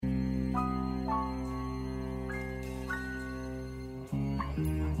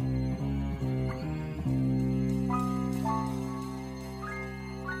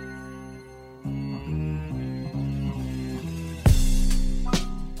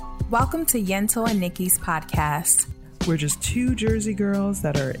Welcome to Yento and Nikki's podcast. We're just two Jersey girls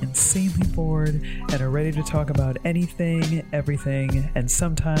that are insanely bored and are ready to talk about anything, everything, and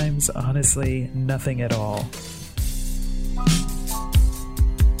sometimes, honestly, nothing at all.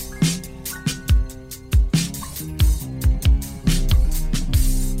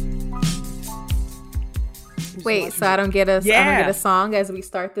 Wait, so I don't get a song as we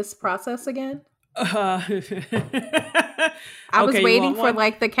start this process again? I was waiting for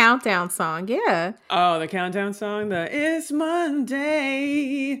like the countdown song. Yeah. Oh, the countdown song. It's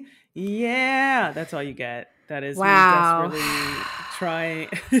Monday. Yeah, that's all you get. That is wow. Me desperately trying.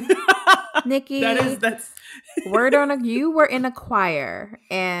 Nikki, that's. You were in a choir,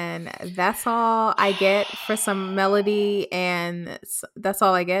 and that's all I get for some melody, and that's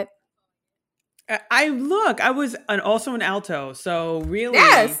all I get. I was also an alto, so really,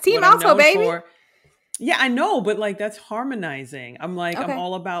 yes, team alto, baby. Yeah, I know, but like that's harmonizing. I'm like, okay. I'm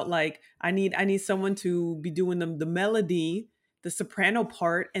all about like I need someone to be doing the melody, the soprano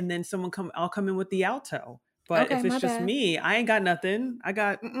part, and then I'll come in with the alto. But okay, if it's just me, I ain't got nothing. I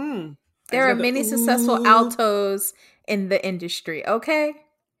got There are many successful altos in the industry, okay?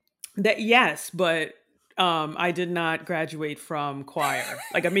 Yes, but I did not graduate from choir.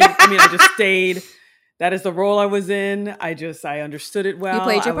 Like I mean I just stayed. That is the role I was in. I understood it well. You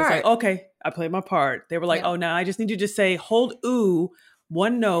played your part. I was like, okay, I played my part. They were like, oh, now I just need you to say, hold ooh,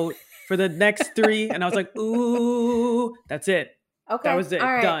 one note for the next three. And I was like, ooh, that's it. Okay. That was it.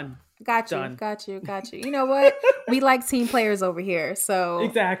 All right. Done. Got you. Done. Got you. You know what? We like team players over here. So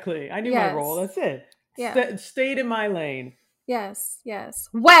exactly. I knew my role. That's it. Yeah. Stayed in my lane. Yes.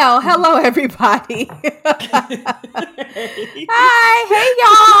 Well, hello everybody. Hi. Hey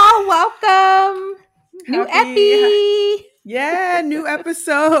y'all. Welcome. New epi. Yeah, new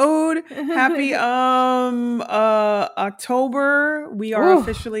episode. Happy October. We are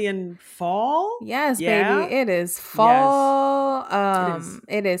officially in fall. Yes, baby. It is fall. Yes.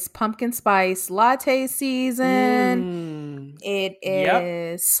 It is pumpkin spice latte season. It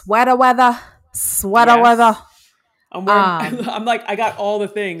is sweater weather. I'm wearing, I'm like, I got all the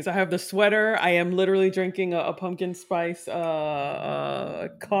things. I have the sweater. I am literally drinking a pumpkin spice coffee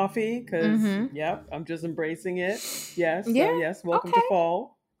because, I'm just embracing it. Yes. Yeah. So yes. Welcome to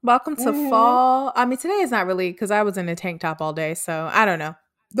fall. Welcome to fall. I mean, today is not really because I was in a tank top all day. So I don't know.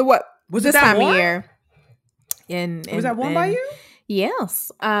 Was this time warm? Of year. Was that warm by you? Yes.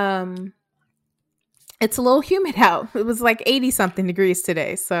 It's a little humid out. It was like 80 something degrees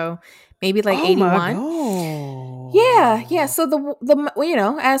today. So maybe like 81. Yeah. So the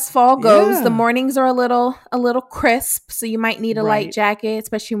as fall goes, the mornings are a little crisp. So you might need a light jacket,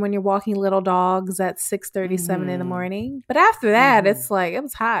 especially when you're walking little dogs at 6:37 in the morning. But after that, it's like it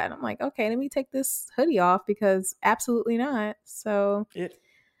was hot. I'm like, okay, let me take this hoodie off because absolutely not. So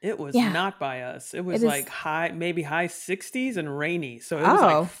it was not by us. It was like maybe high 60s and rainy. So it was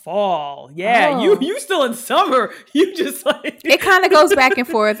like fall. Yeah, you still in summer. You just like it kind of goes back and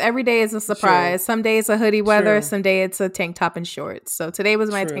forth. Every day is a surprise. True. Some days a hoodie weather. True. Some day it's a tank top and shorts. So today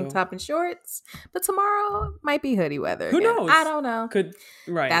was my tank top and shorts, but tomorrow might be hoodie weather. Who knows? I don't know.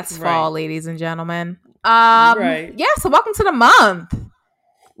 That's fall, ladies and gentlemen. Right. Yeah. So welcome to the month.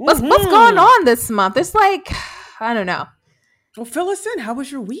 What's going on this month? It's like I don't know. Well, fill us in. How was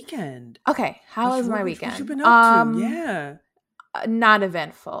your weekend? Okay, how was my weekend? What you been up to? Yeah, not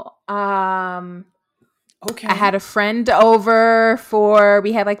eventful. Okay. I had a friend over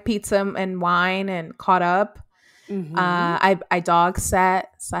we had like pizza and wine and caught up. I dog sat,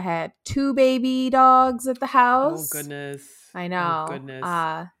 so I had 2 baby dogs at the house. Oh goodness! I know. Oh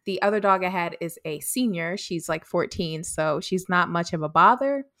goodness. The other dog I had is a senior. She's like 14, so she's not much of a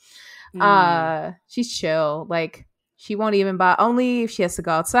bother. She's chill, like. She won't even buy, only if she has to go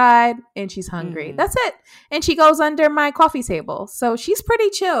outside and she's hungry. That's it. And she goes under my coffee table. So she's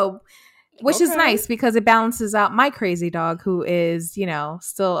pretty chill, which is nice because it balances out my crazy dog who is,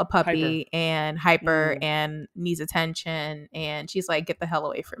 still a puppy and hyper and needs attention. And she's like, get the hell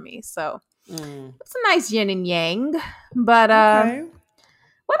away from me. So it's a nice yin and yang. But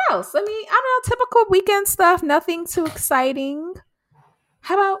what else? I mean, I don't know, typical weekend stuff. Nothing too exciting.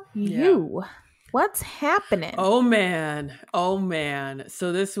 How about you? What's happening? Oh man.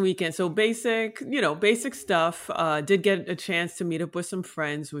 So this weekend, basic stuff. Did get a chance to meet up with some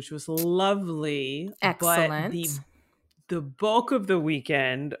friends, which was lovely. Excellent. But the bulk of the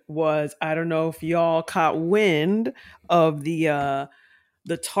weekend was, I don't know if y'all caught wind of the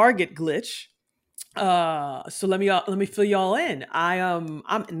Target glitch. So let me fill y'all in. I'm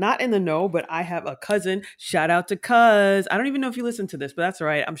not in the know, but I have a cousin. Shout out to Cuz. I don't even know if you listen to this, but that's all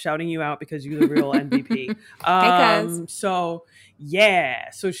right. I'm shouting you out because you're the real MVP. Hey, cuz. So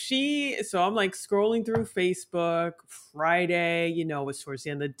yeah, so I'm like scrolling through Facebook Friday, it's towards the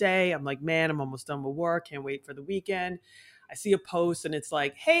end of the day. I'm like, man, I'm almost done with work. Can't wait for the weekend. I see a post and it's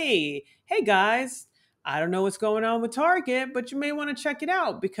like, hey guys, I don't know what's going on with Target, but you may want to check it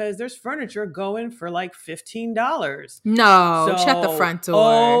out because there's furniture going for like $15. No, shut the So, front door.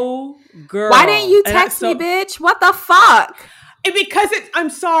 oh, girl. Why didn't you text me, bitch? What the fuck? Because I'm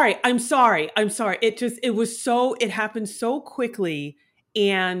sorry. It happened so quickly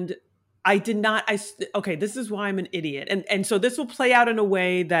and okay, this is why I'm an idiot. And so this will play out in a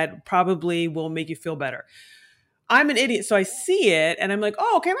way that probably will make you feel better. I'm an idiot. So I see it and I'm like,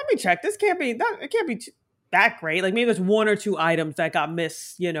 oh, okay, let me check. It can't be that great. Like maybe there's one or two items that got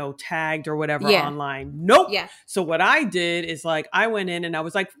tagged or whatever online. Nope. Yeah. So what I did is like, I went in and I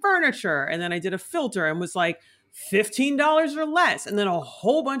was like furniture. And then I did a filter and was like $15 or less. And then a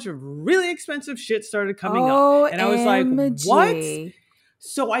whole bunch of really expensive shit started coming up. And I was like, what?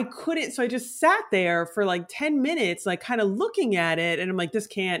 So I just sat there for like 10 minutes, like kind of looking at it. And I'm like, they're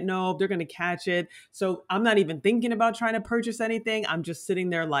going to catch it. So I'm not even thinking about trying to purchase anything. I'm just sitting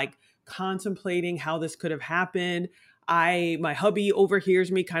there like contemplating how this could have happened. My hubby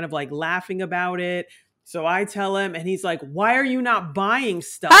overhears me kind of like laughing about it. So I tell him and he's like, why are you not buying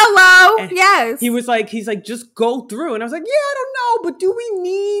stuff? Hello. And yes. He's like, just go through. And I was like, yeah, I don't know, but do we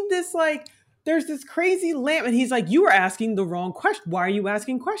need this? Like, there's this crazy lamp. And he's like, you are asking the wrong question. Why are you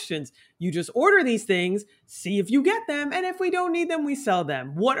asking questions? You just order these things, see if you get them. And if we don't need them, we sell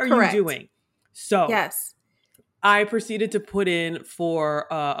them. What are you doing? So yes, I proceeded to put in for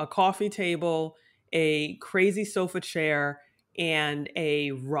a coffee table, a crazy sofa chair, and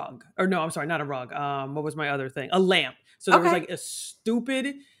a rug. Or no, I'm sorry, not a rug. What was my other thing? A lamp. So there was like a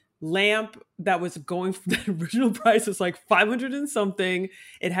stupid lamp that was going for the original price was like 500 and something.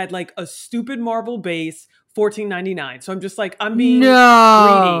 It had like a stupid marble base, $14.99. So I'm just like, I'm being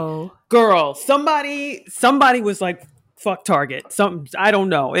greedy. Girl, somebody was like, fuck Target. I don't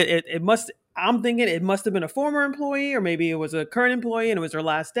know. I'm thinking it must have been a former employee or maybe it was a current employee and it was their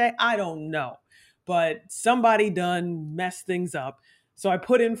last day. I don't know. But somebody done messed things up. So I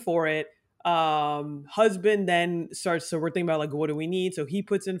put in for it. Husband then starts, so we're thinking about like, what do we need? So he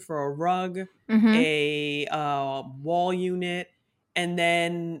puts in for a rug, a wall unit. And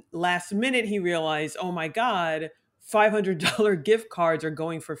then last minute he realized, oh my God, $500 gift cards are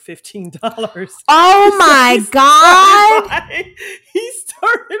going for $15. Oh my God. He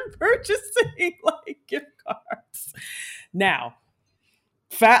started purchasing like gift cards. Now,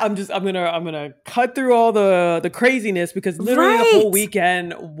 I'm gonna cut through all the craziness because literally the whole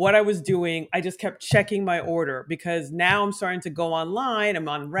weekend, what I was doing, I just kept checking my order because now I'm starting to go online. I'm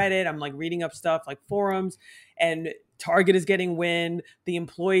on Reddit. I'm like reading up stuff like forums, and Target is getting wind. The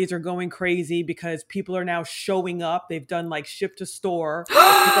employees are going crazy because people are now showing up. They've done like ship to store, pick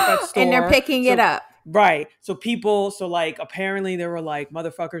up at store, and they're picking it up. Right. So like apparently there were like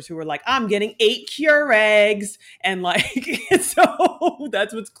motherfuckers who were like, I'm getting 8 Keurigs. And like, so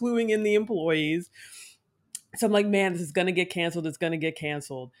that's what's cluing in the employees. So I'm like, man, this is going to get canceled. It's going to get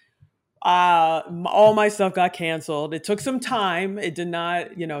canceled. All my stuff got canceled. It took some time. It did not,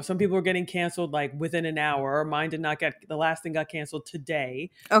 some people were getting canceled like within an hour. Mine did not the last thing got canceled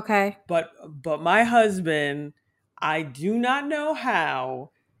today. Okay. But my husband, I do not know how.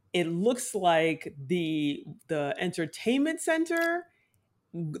 It looks like the entertainment center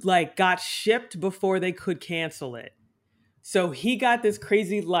like got shipped before they could cancel it. So he got this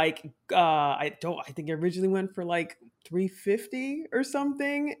crazy like I think it originally went for like $350 or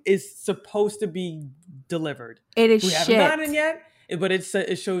something. Is supposed to be delivered. It is we shipped. Haven't gotten it yet, but it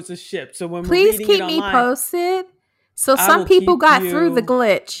shows the ship. So when please we're reading keep it online, me posted. So some people got through the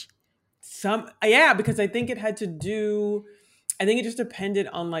glitch. Because I think it had to do. I think it just depended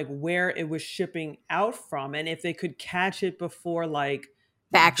on like where it was shipping out from and if they could catch it before like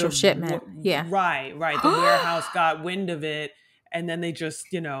the actual shipment. Yeah. Right. The warehouse got wind of it and then they just,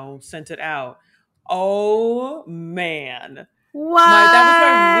 sent it out. Oh man. What? That was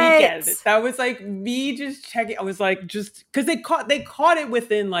my weekend. That was like me just checking. I was like, just because they caught it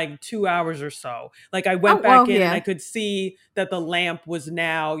within like 2 hours or so. Like I went back in and I could see that the lamp was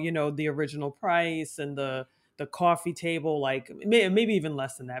now, the original price and the coffee table, like maybe even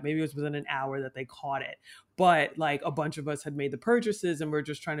less than that. Maybe it was within an hour that they caught it. But like a bunch of us had made the purchases and we're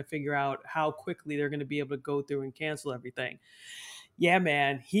just trying to figure out how quickly they're going to be able to go through and cancel everything. Yeah,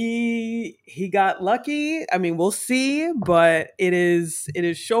 man, he got lucky. I mean, we'll see, but it is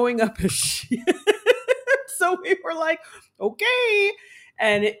showing up as shit. So we were like, okay.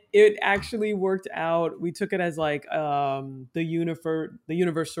 And it actually worked out. We took it as like the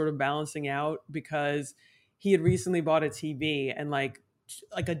universe sort of balancing out, because he had recently bought a TV, and like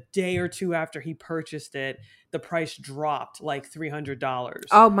a day or two after he purchased it, the price dropped like $300.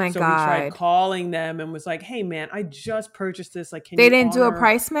 Oh my So he tried God. calling them and was like, "Hey man, I just purchased this. Like, can They you didn't do a honor-"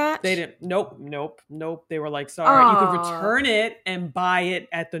 price match? They didn't. Nope. They were like, "Sorry, you could Aw. return it and buy it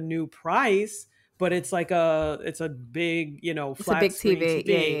at the new price, but it's like it's a big, It's a flat big screen TV.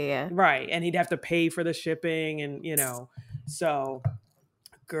 TV, Yeah. right?" And he'd have to pay for the shipping, and so,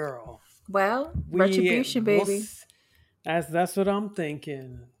 girl, Well, we'll retribution, baby. That's what I'm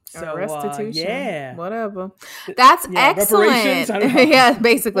thinking. So Restitution. yeah, Whatever. That's reparations. excellent. I don't know. Yeah,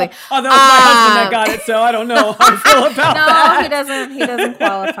 basically. Oh, that was my husband that got it, so I don't know how I feel about that. No, he doesn't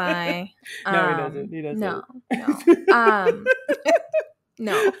qualify. No, he doesn't. No.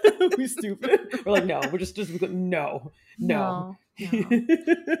 No. We stupid. We're like, no, we're just no. But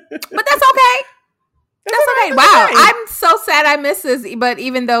that's okay. That's okay. Wow. I'm so sad I missed this, but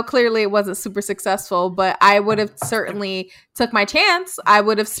even though clearly it wasn't super successful, but I would have certainly took my chance. I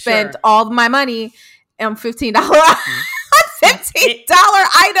would have spent all of my money on $15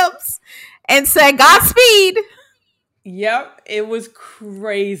 items and said Godspeed. Yep, it was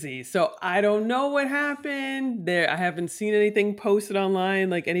crazy. So I don't know what happened there. I haven't seen anything posted online,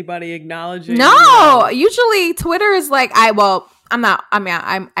 like anybody acknowledging. No, usually Twitter is like,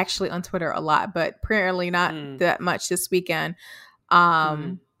 I'm actually on Twitter a lot, but apparently not that much this weekend.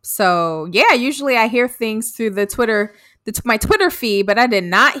 So yeah, usually I hear things through the Twitter, my Twitter feed, but I did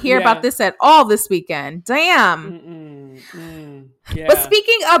not hear about this at all this weekend. Damn. Yeah. But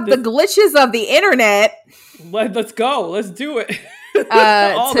speaking of the glitches of the internet, let's go. Let's do it.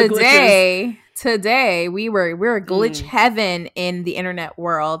 Today we were glitch heaven in the internet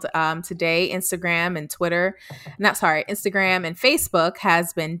world. Today Instagram and Facebook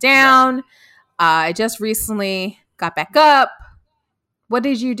has been down. Right. I just recently got back up. What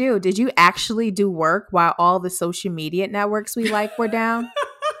did you do? Did you actually do work while all the social media networks we like were down?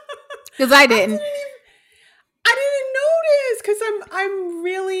 Because I didn't. I didn't notice, because I'm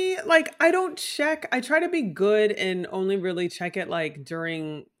really like, I don't check. I try to be good and only really check it like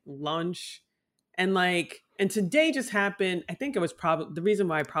during lunch. And today just happened. I think it was probably the reason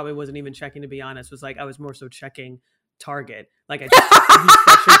why I probably wasn't even checking, to be honest, was like I was more so checking Target. Like I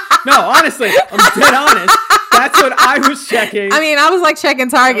just no, honestly, I'm dead honest. That's what I was checking. I mean, I was like checking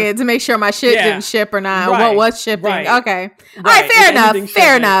Target to make sure my shit didn't ship or not. Right. What was shipping? Right. Okay. Right. All right.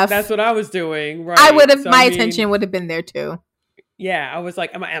 Fair enough. That's what I was doing. Right. I would have. My attention would have been there too. Yeah, I was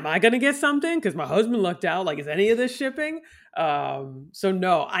like, am I going to get something? Because my husband looked out. Like, is any of this shipping? So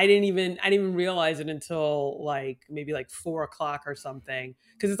no, I didn't even realize it until like maybe like 4:00 or something.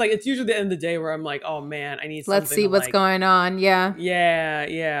 Because it's usually the end of the day where I'm like, oh man, I need something. Let's see what's going on. Yeah.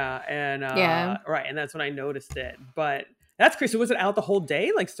 And right, and that's when I noticed it. But that's crazy. So was it out the whole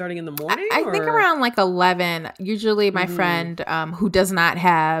day, like starting in the morning? I think around like 11. Usually, my friend who does not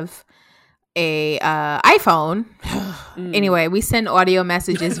have a iPhone. Anyway, we send audio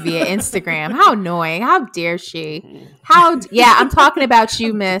messages via Instagram. How annoying. How dare she? I'm talking about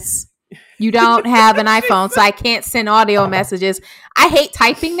you, miss. You don't have an iPhone, so I can't send audio messages. I hate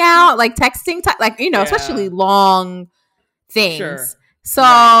typing now, like texting, especially long things. Sure. So,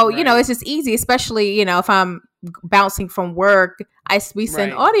 right. It's just easy, especially, if I'm bouncing from work, we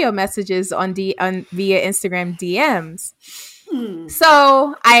send audio messages via Instagram DMs.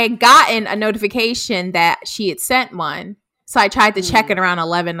 So I had gotten a notification that she had sent one. So I tried to check it around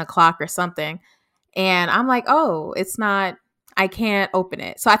 11 o'clock or something. And I'm like, oh, it's not, I can't open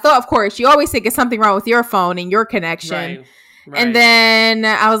it. So I thought, of course, you always think it's something wrong with your phone and your connection. Right. And then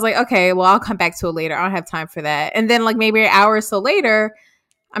I was like, okay, well, I'll come back to it later. I don't have time for that. And then like maybe an hour or so later,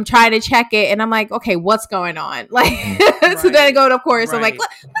 I'm trying to check it and I'm like, okay, what's going on? Like, so then I go to, of course, I'm like,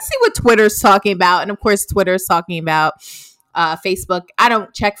 let's see what Twitter's talking about. And of course, Twitter's talking about Facebook. I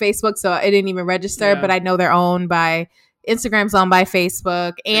don't check Facebook, so it didn't even register, but I know they're owned by Instagram's owned by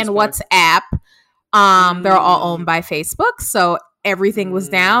Facebook and WhatsApp. They're all owned by Facebook. So everything was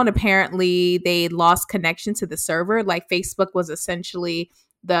down. Apparently they lost connection to the server. Like Facebook was essentially,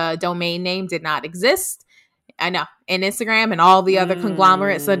 the domain name did not exist. I know. And Instagram and all the other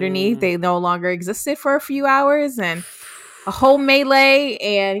conglomerates underneath, they no longer existed for a few hours, and a whole melee.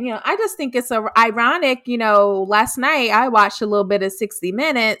 And, I just think it's ironic. Last night I watched a little bit of 60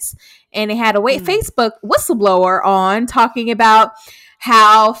 Minutes and they had a Facebook whistleblower on talking about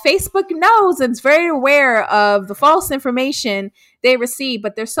how Facebook knows and is very aware of the false information they receive,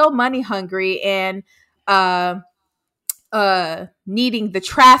 but they're so money hungry. And needing the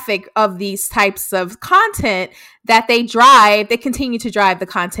traffic of these types of content that they continue to drive the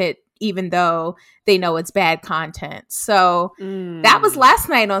content even though they know it's bad content. So that was last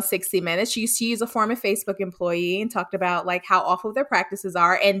night on 60 Minutes. She's a former Facebook employee and talked about like how awful their practices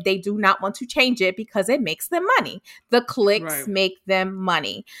are, and they do not want to change it because it makes them money. The clicks make them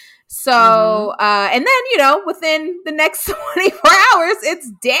money. So, and then, within the next 24 hours,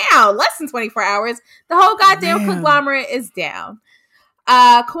 it's down. Less than 24 hours. The whole goddamn conglomerate is down.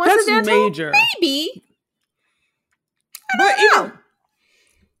 Coincidental? That's major. Maybe. I don't know.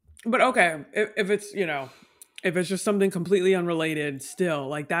 But okay, if it's, if it's just something completely unrelated still,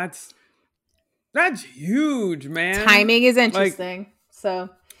 like that's huge, man. Timing is interesting.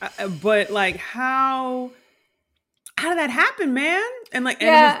 But like how did that happen, man? And like, and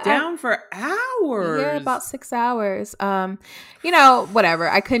it was down for hours. Yeah, about 6 hours. Whatever.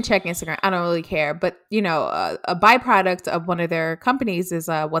 I couldn't check Instagram. I don't really care. But, a byproduct of one of their companies is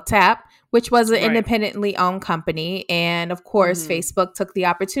WhatsApp, which was an independently owned company. And of course, Facebook took the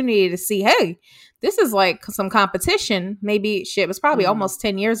opportunity to see, hey, this is like some competition. Maybe shit was probably almost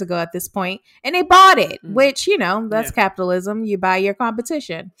 10 years ago at this point. And they bought it, which, that's capitalism. You buy your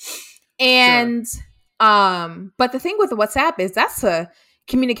competition. And but the thing with WhatsApp is that's a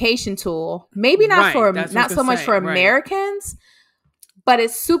communication tool. Maybe not so much for Americans, but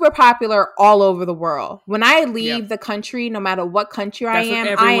it's super popular all over the world. When I leave the country, no matter what country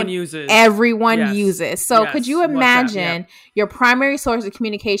everyone uses. So could you imagine your primary source of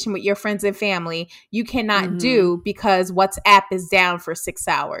communication with your friends and family you cannot do because WhatsApp is down for 6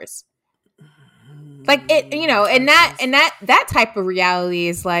 hours? Like it, and that type of reality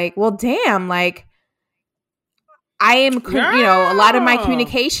is like, well, damn, like I am, a lot of my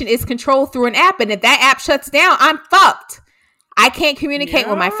communication is controlled through an app. And if that app shuts down, I'm fucked. I can't communicate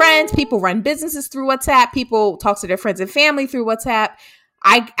with my friends. People run businesses through WhatsApp. People talk to their friends and family through WhatsApp.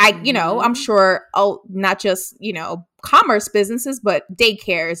 I'm sure, not just, commerce businesses, but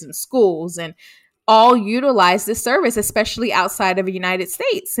daycares and schools and all utilize this service, especially outside of the United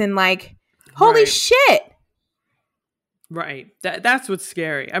States. And like, holy shit. Right. That's what's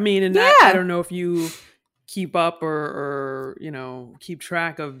scary. I mean, and I don't know if you keep up or keep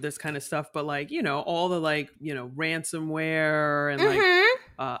track of this kind of stuff, but like, all the like, ransomware and like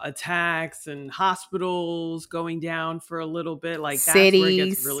attacks and hospitals going down for a little bit, like that's where it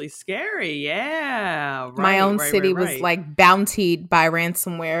gets really scary. Yeah. My own city was like bountied by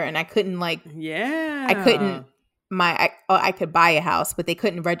ransomware, and I couldn't I could buy a house, but they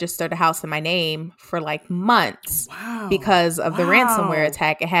couldn't register the house in my name for like months because of the ransomware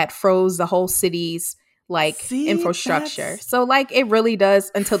attack. It had froze the whole city's infrastructure. So like it really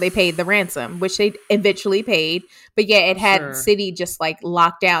does until they paid the ransom, which they eventually paid. But yeah, it had city just like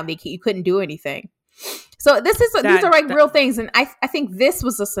locked down. You couldn't do anything. So these are like real things. And I think this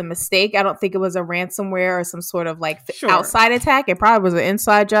was just a mistake. I don't think it was a ransomware or some sort of like outside attack. It probably was an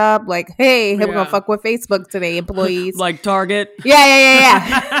inside job. Like, hey, we're going to fuck with Facebook today, employees. Like Target.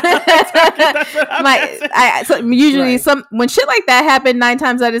 Yeah. Usually when shit like that happen, 9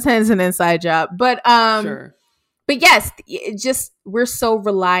 times out of 10 is an inside job. But yes, we're so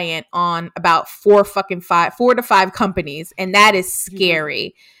reliant on about 4 to 5 companies. And that is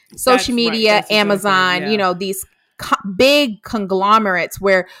scary. Social media, Amazon, these big conglomerates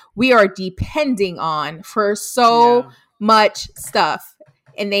where we are depending on for so much stuff,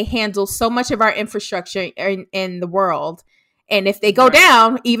 and they handle so much of our infrastructure in the world. And if they go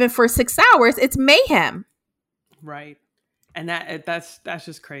down even for 6 hours, it's mayhem. Right. And that's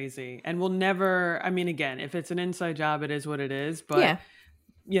just crazy. And we'll never, I mean, again, if it's an inside job, it is what it is. But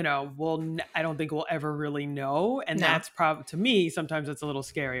I don't think we'll ever really know. And that's probably, to me, sometimes it's a little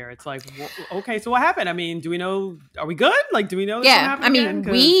scarier. It's like, okay, so what happened? I mean, do we know? Are we good? Like, do we know? I mean,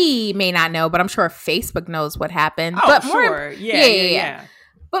 we may not know, but I'm sure Facebook knows what happened. Oh, but sure. Yeah.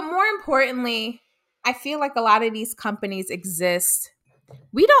 But more importantly, I feel like a lot of these companies exist.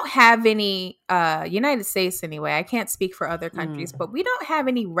 We don't have any, United States anyway, I can't speak for other countries, but we don't have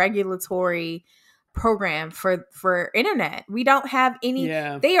any regulatory program for internet. We don't have any.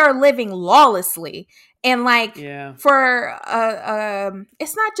 They are living lawlessly, and like for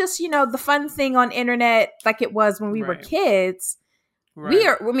it's not just the fun thing on internet like it was when we were kids.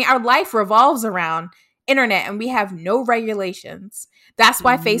 Our life revolves around internet, and we have no regulations. That's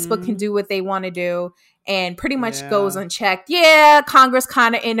why Facebook can do what they want to do and pretty much goes unchecked. Congress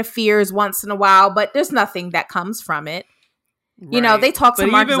kind of interferes once in a while, but there's nothing that comes from it. They talk to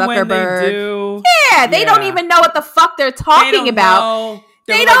Mark Zuckerberg. They don't even know what the fuck they're talking about.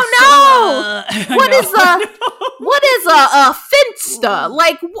 They don't know. What What is a finsta?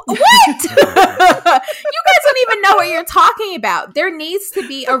 Like, what? You guys don't even know what you're talking about. There needs to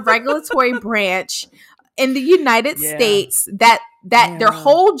be a regulatory branch in the United States that their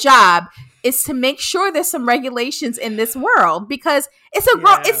whole job is to make sure there's some regulations in this world, because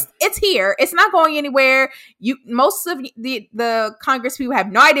it's here. It's not going anywhere. Most of the Congress people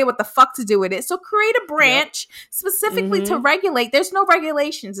have no idea what the fuck to do with it. So create a branch specifically to regulate. There's no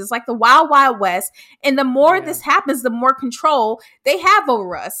regulations. It's like the wild, wild west. And the more this happens, the more control they have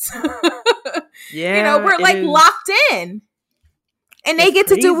over us. We're like locked in. And they get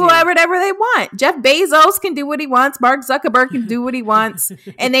to do whatever they want. Jeff Bezos can do what he wants. Mark Zuckerberg can do what he wants.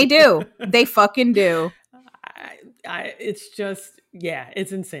 And they do. They fucking do. It's just,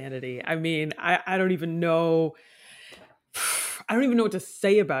 it's insanity. I mean, I don't even know. I don't even know what to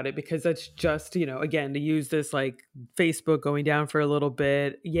say about it, because that's just, again, to use this like Facebook going down for a little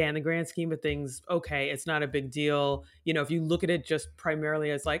bit. Yeah, in the grand scheme of things, okay, it's not a big deal. If you look at it just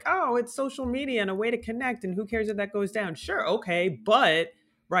primarily as like, oh, it's social media and a way to connect, and who cares if that goes down? Sure, okay. But,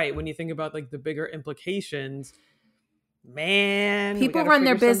 right, when you think about like the bigger implications, man, people run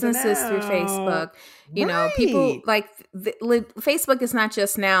their businesses through Facebook. People like Facebook is not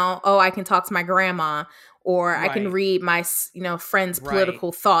just now, oh, I can talk to my grandma, or I can read my, friend's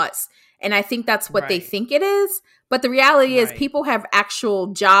political thoughts. And I think that's what they think it is. But the reality is people have actual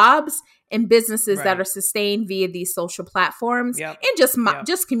jobs and businesses that are sustained via these social platforms and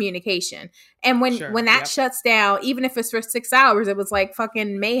just communication. And when that shuts down, even if it's for 6 hours, it was like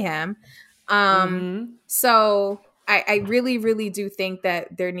fucking mayhem. So I really, really do think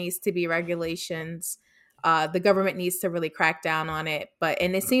that there needs to be regulations. The government needs to really crack down on it,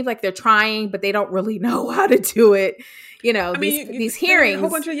 and it seems like they're trying, but they don't really know how to do it. These hearings, a whole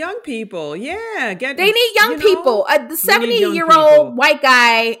bunch of young people. Yeah, they need young people. The 70-year-old white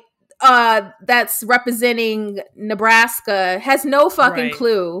guy that's representing Nebraska has no fucking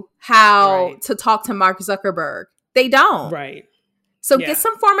clue how to talk to Mark Zuckerberg. They don't. Right. So get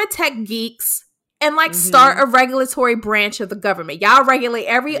some former tech geeks and start a regulatory branch of the government. Y'all regulate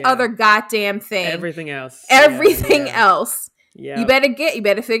every other goddamn thing. Everything else. Else. Yeah. You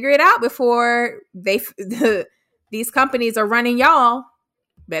better figure it out before these companies are running y'all.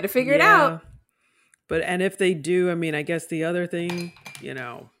 Better figure it out. And if they do, I mean, I guess the other thing,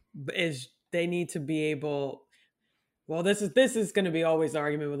 is they need to be able. Well, this is going to be always the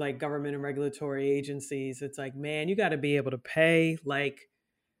argument with like government and regulatory agencies. It's like, man, you got to be able to pay like.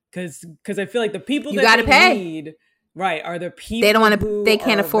 Because I feel like the people you gotta pay. Need, are the people they don't want to. They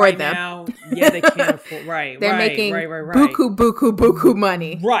can't afford them. Now, they can't afford. They're making buku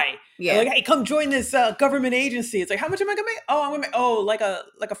money. Right. Yeah. They're like, hey, come join this government agency. It's like, how much am I gonna make? Oh, I'm gonna make.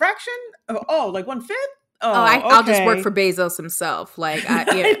 Like a fraction. Oh, like 1/5. I'll just work for Bezos himself. Like,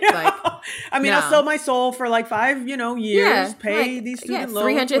 I'll sell my soul for like 5, years. Pay these student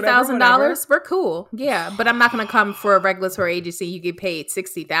loans. $300,000. We're cool. Yeah, but I'm not going to come for a regulatory agency. You get paid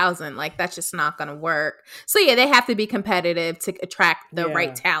 $60,000. Like, that's just not going to work. So yeah, they have to be competitive to attract the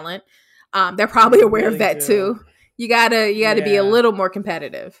right talent. They're probably aware of that too. You gotta be a little more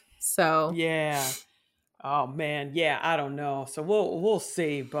competitive. So yeah. Oh man, yeah. I don't know. So we'll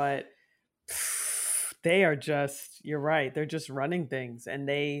see, but. They are just, you're right. They're just running things, and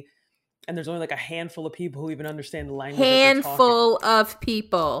there's only like a handful of people who even understand the language. Handful of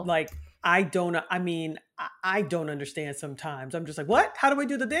people. Like, I don't understand sometimes. I'm just like, what? How do I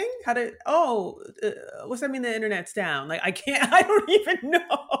do the thing? What's that mean? The internet's down. Like, I don't even know.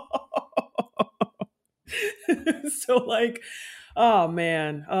 So like, oh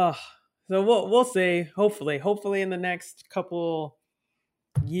man. So we'll see. Hopefully in the next couple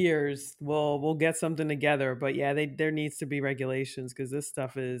years we'll get something together, but there needs to be regulations, because this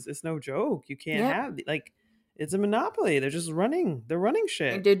stuff it's no joke. You can't have like, it's a monopoly. They're just running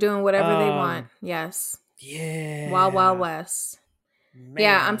shit. They're doing whatever they want. Yes. Wild west. Man.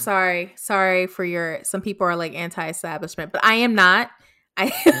 Yeah, I'm sorry for some people are like anti-establishment, but I am not.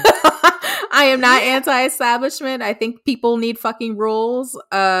 I am not anti-establishment. I think people need fucking rules,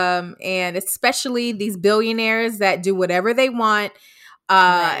 and especially these billionaires that do whatever they want.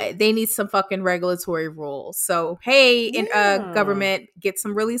 They need some fucking regulatory rules. So, hey, government, get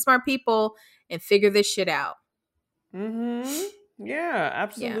some really smart people and figure this shit out. Mm-hmm. Yeah,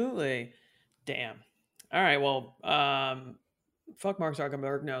 absolutely. Yeah. Damn. All right. Well, fuck Mark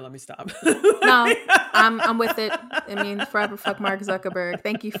Zuckerberg. No, let me stop. No, I'm with it. I mean, forever fuck Mark Zuckerberg.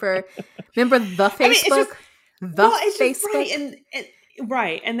 Thank you for, remember the Facebook? Facebook.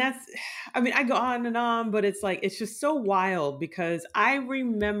 Right. And that's, I mean, I go on and on, but it's like, it's just so wild, because I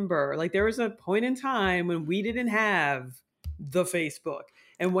remember like there was a point in time when we didn't have the Facebook.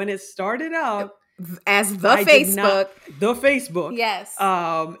 And when it started up, As the Facebook. The Facebook. Yes.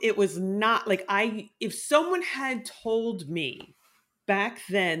 It was not like if someone had told me back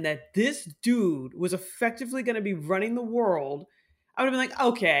then that this dude was effectively going to be running the world, I would have been like,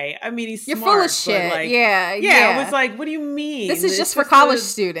 okay. I mean, he's You're smart, full of shit. Like, yeah. I was like, what do you mean? This is just for college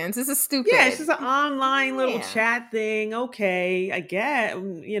students. This is stupid. Yeah, it's just an online little chat thing. Okay, I get,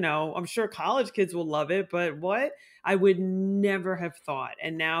 I'm sure college kids will love it, but what? I would never have thought.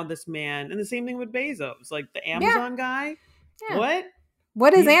 And now this man, and the same thing with Bezos, like the Amazon guy. Yeah.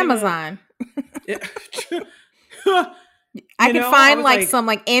 What is Amazon? I could find like some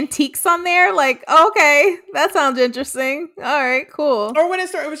like antiques on there. Like, okay, that sounds interesting. All right, cool. Or when it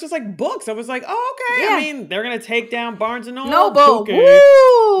started, it was just like books. I was like, oh, okay. Yeah. I mean, they're gonna take down Barnes and Noble. Okay.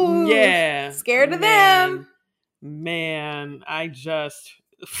 Woo! Yeah. Scared of them. Man, I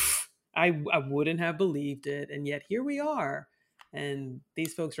wouldn't have believed it, and yet here we are. And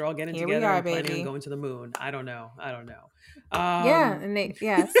these folks are all getting together and planning on going to the moon. I don't know. And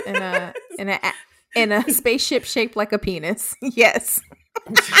in a spaceship shaped like a penis. Yes.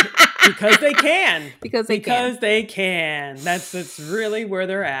 Because they can. Because they can. That's really where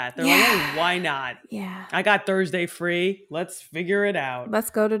they're at. They're like, oh, why not? Yeah. I got Thursday free. Let's figure it out. Let's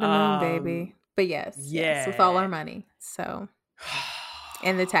go to the moon, baby. But yes, with all our money. So,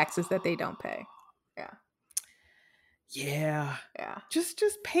 and the taxes that they don't pay. Yeah. Just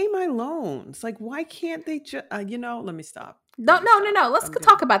pay my loans. Like, why can't they just, let me stop. No. Let's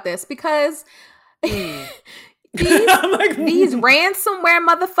talk about this because these ransomware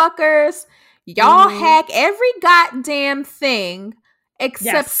motherfuckers, y'all hack every goddamn thing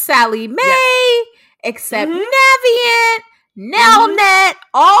except Sally Mae, except Navient, Nelnet,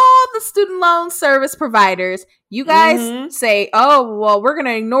 all the student loan service providers. You guys say, oh, well, we're going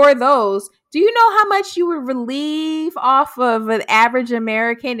to ignore those. Do you know how much you would relieve off of an average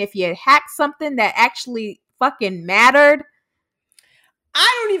American if you hacked something that actually fucking mattered? I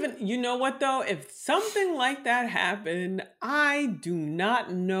don't even, you know what though? If something like that happened, I do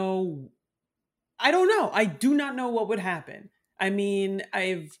not know. I don't know. I do not know what would happen. I mean,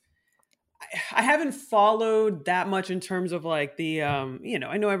 I haven't followed that much in terms of like the,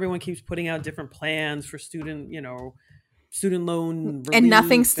 I know everyone keeps putting out different plans for student loan and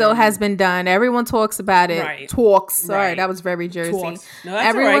nothing still has been done. Everyone talks about it. Right. Sorry, that was very Jersey. No, that's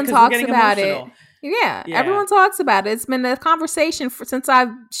everyone talks about emotional. it. Yeah, everyone talks about it. It's been a conversation for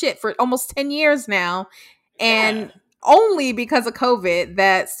almost 10 years now. And only because of COVID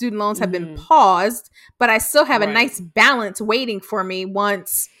that student loans have been paused, but I still have a nice balance waiting for me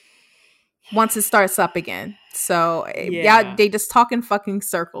once it starts up again. So they just talk in fucking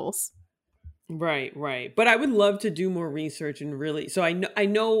circles. Right. But I would love to do more research and really. So I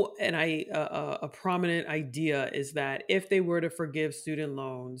know, and a prominent idea is that if they were to forgive student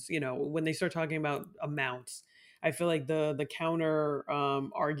loans, when they start talking about amounts, I feel like the counter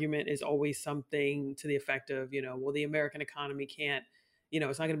argument is always something to the effect of, well, the American economy can't,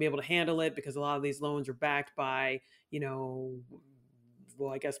 it's not going to be able to handle it because a lot of these loans are backed by,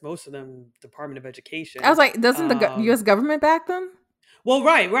 well, I guess most of them Department of Education. I was like, doesn't the U.S. government back them? Well,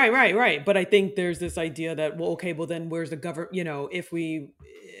 right. But I think there's this idea that, well, okay, well then where's the government? If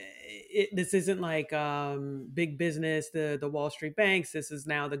this isn't like big business, the Wall Street banks. This is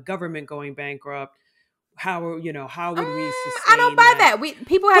now the government going bankrupt. How would we sustain I don't buy that.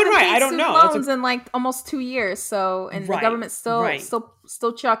 People haven't paid student loans in like almost 2 years. So, and the government's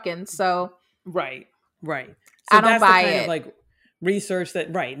still chucking. So, right. So I don't buy it. Of like research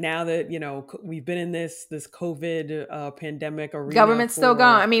that now that we've been in this COVID pandemic arena, government's still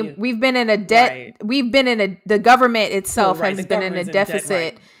gone. I mean, we've been in a debt. We've been in the government itself has been in a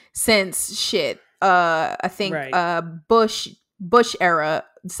deficit since I think Bush era,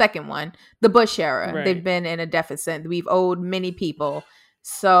 second one, the Bush era. They've been in a deficit. We've owed many people,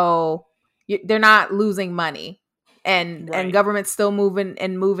 so they're not losing money. And government's still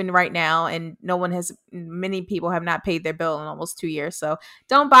moving right now, and many people have not paid their bill in almost 2 years. So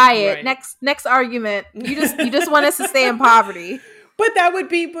don't buy it. Next argument. You just want us to stay in poverty. But that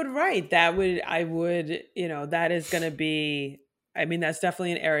is going to be, I mean, that's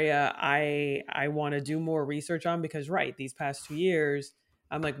definitely an area I want to do more research on because these past 2 years,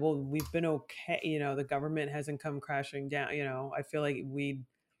 I'm like, well, we've been okay. The government hasn't come crashing down. I feel like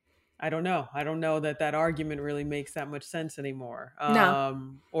I don't know. I don't know that argument really makes that much sense anymore.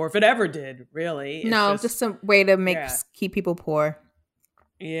 No. Or if it ever did, really. It's just a way to keep people poor.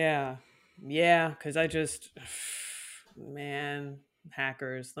 Yeah. Because man,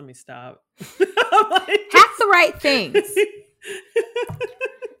 hackers, let me stop. Hack the right things.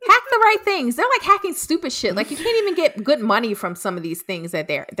 Hack the right things. They're like hacking stupid shit. Like you can't even get good money from some of these things that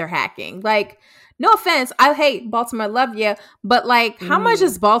they're hacking. Like, no offense, I hate Baltimore, love you, but like, how much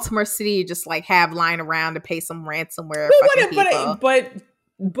does Baltimore City just like have lying around to pay some ransomware fucking people? But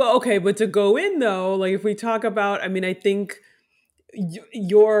okay, but to go in though, like if we talk about, I mean, I think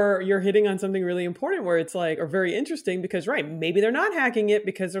you're hitting on something really important where it's like, or very interesting, because right, maybe they're not hacking it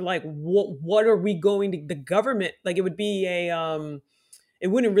because they're like, what are we going to, the government, like it would be it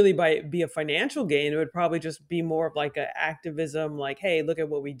wouldn't really be a financial gain. It would probably just be more of like an activism, like, hey, look at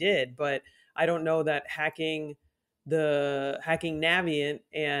what we did. But I don't know that hacking Navient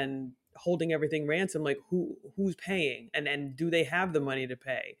and holding everything ransom, like who's paying, and do they have the money to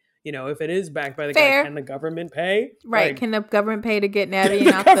pay? You know, if it is backed by the guy, can the government pay? Right. Like, can the government pay to get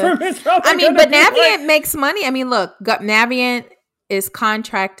Navient out there? I mean, but Navient makes money. I mean, look, Navient is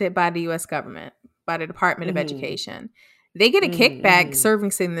contracted by the U.S. government, by the Department of Education. They get a kickback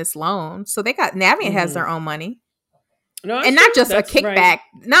servicing this loan. So they got, Navient has their own money. No, and not just a kickback,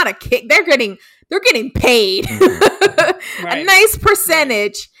 not a kick. They're getting paid a nice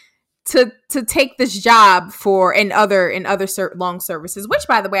percentage to take this job for in other long services. Which,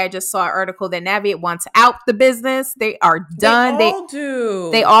 by the way, I just saw an article that Navient wants out the business. They are done. They all do.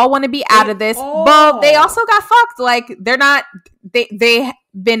 They all want to be out of this. But they also got fucked. Like they're not. They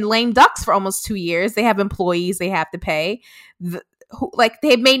been lame ducks for almost 2 years. They have employees they have to pay. Like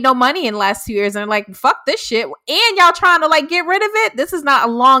they've made no money in the last 2 years, and they're like, fuck this shit, and y'all trying to like get rid of it. This is not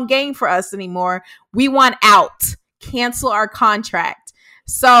a long game for us anymore. We want out. Cancel our contract.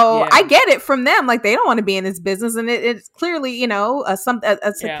 So I get it from them. Like they don't want to be in this business, and it's clearly, you know, a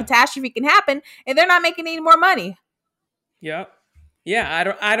catastrophe can happen, and they're not making any more money. Yep.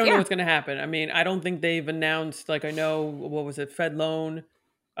 Yeah, I don't know what's going to happen. I mean, I don't think they've announced, like, I know, what was it, Fed loan,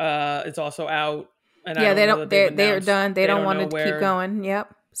 it's also out. And they're done. They don't want to keep going.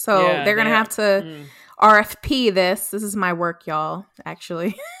 Yep. So they're going to have to RFP this. This is my work, y'all,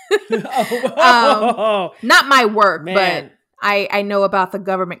 actually. Not my work, but I know about the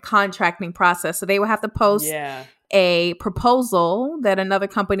government contracting process. So they will have to post a proposal that another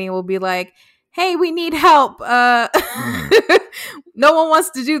company will be like, hey, we need help. No one wants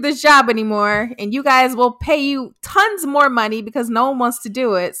to do this job anymore. And you guys will pay you tons more money because no one wants to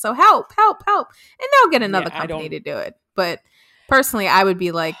do it. So help. And they'll get another company to do it. But personally, I would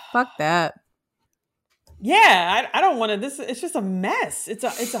be like, fuck that. Yeah, I don't want to. It's just a mess. It's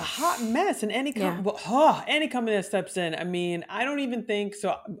a hot mess. And any company that steps in, I mean, I don't even think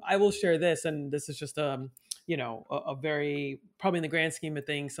so. I will share this, and this is just a very, probably in the grand scheme of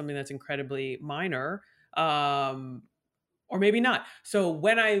things, something that's incredibly minor, or maybe not. So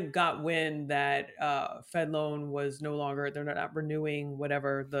when I got wind that Fed loan was no longer, they're not renewing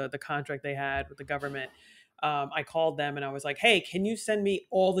whatever the contract they had with the government, I called them and I was like, hey, can you send me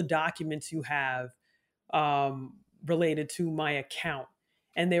all the documents you have related to my account?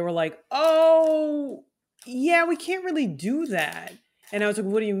 And they were like, oh, yeah, we can't really do that. And I was like,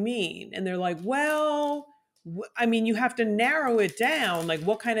 what do you mean? And they're like, well, I mean, you have to narrow it down. Like,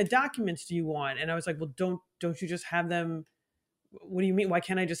 what kind of documents do you want? And I was like, well, don't you just have them? What do you mean? Why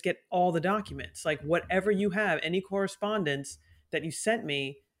can't I just get all the documents? Like, whatever you have, any correspondence that you sent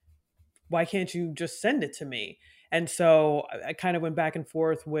me, why can't you just send it to me? And so I kind of went back and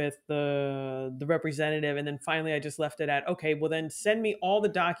forth with the representative. And then finally I just left it at, okay, well then send me all the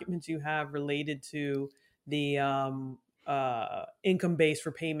documents you have related to the income-based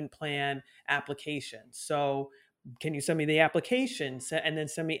for payment plan application. So can you send me the application and then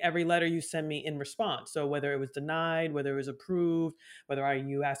send me every letter you send me in response? So whether it was denied, whether it was approved, whether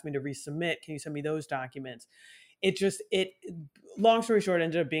you asked me to resubmit, can you send me those documents? Long story short,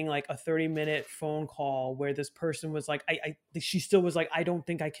 ended up being like a 30-minute phone call where this person was like, she still was like, I don't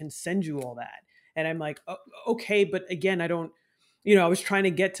think I can send you all that. And I'm like, oh, okay. But again, I don't, I was trying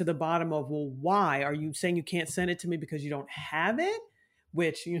to get to the bottom of, well, why are you saying you can't send it to me because you don't have it?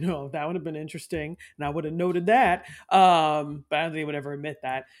 Which, that would have been interesting. And I would have noted that. But I don't think they would ever admit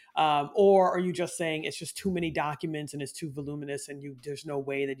that. Or are you just saying it's just too many documents and it's too voluminous and there's no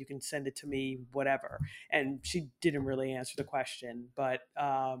way that you can send it to me, whatever. And she didn't really answer the question. But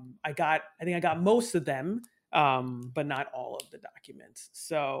I think I got most of them, but not all of the documents.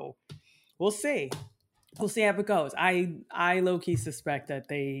 So we'll see. We'll see how it goes. I low-key suspect that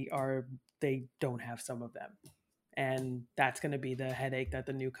they don't have some of them. And that's going to be the headache that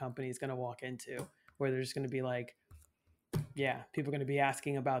the new company is going to walk into, where they're just going to be like, people are going to be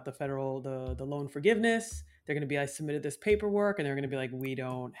asking about the federal, the loan forgiveness. They're going to be, I submitted this paperwork, and they're going to be like, we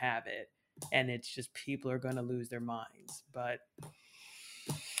don't have it. And it's just, people are going to lose their minds. But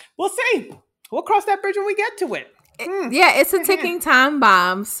we'll see. We'll cross that bridge when we get to it. it's a ticking time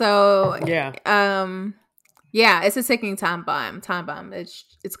bomb. So Yeah. It's a ticking time bomb.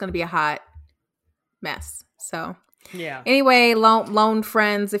 It's going to be a hot mess. So Yeah. anyway, loan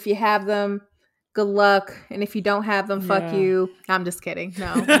friends, if you have them, good luck. And if you don't have them, fuck you. I'm just kidding.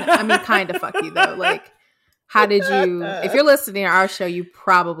 No, I mean, kind of fuck you though. Like, how did you, if you're listening to our show, you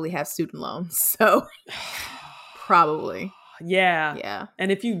probably have student loans. So probably. Yeah. Yeah.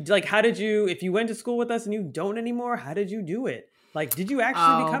 And if you if you went to school with us and you don't anymore, how did you do it? Like, did you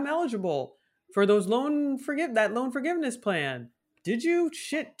actually become eligible for those loan forgiveness plan? Did you?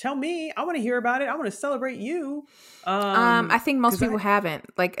 Shit, tell me. I want to hear about it. I want to celebrate you. I think most people haven't.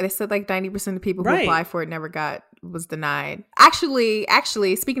 Like they said, like 90% of people who applied for it was denied. Actually,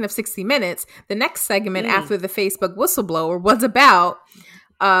 speaking of 60 Minutes, the next segment after the Facebook whistleblower was about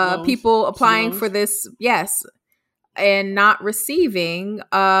people applying for this, yes, and not receiving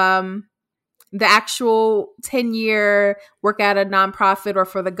the actual 10-year work at a nonprofit or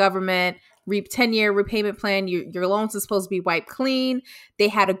for the government 10-year repayment plan. Your loans are supposed to be wiped clean. They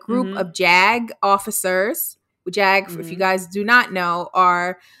had a group of JAG officers. JAG, if you guys do not know,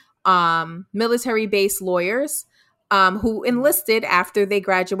 are military-based lawyers who enlisted after they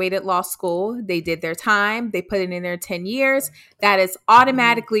graduated law school. They did their time. They put it in their 10 years. That is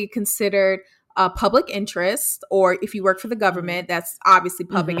automatically considered public interest, or if you work for the government, that's obviously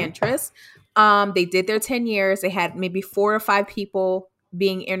public interest. They did their 10 years. They had maybe 4 or 5 people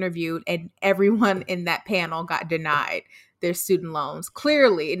being interviewed, and everyone in that panel got denied their student loans.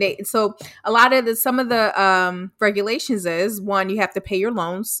 Clearly, so a lot of some of the regulations is, one, you have to pay your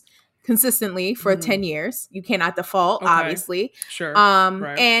loans consistently for 10 years. You cannot default, obviously. Sure.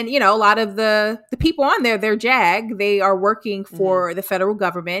 Right. And, a lot of the people on there, they're JAG. They are working for the federal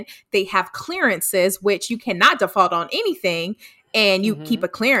government. They have clearances, which you cannot default on anything. And you keep a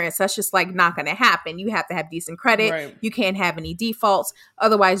clearance. That's just like not going to happen. You have to have decent credit. Right. You can't have any defaults.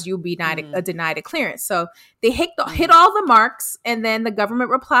 Otherwise, you'll be denied a clearance. So they hit all the marks. And then the government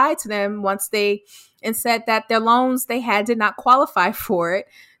replied to them and said that their loans they had did not qualify for it.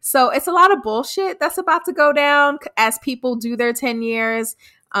 So it's a lot of bullshit that's about to go down as people do their 10 years.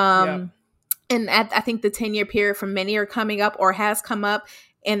 And I think the 10-year period for many are coming up or has come up.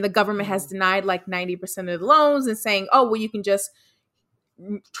 And the government has denied like 90% of the loans and saying, oh, well, you can just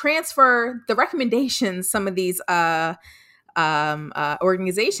transfer the recommendations. Some of these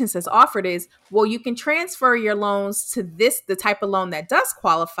organizations has offered is, well, you can transfer your loans to the type of loan that does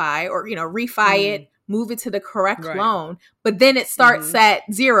qualify, or, refi it, move it to the correct loan. But then it starts at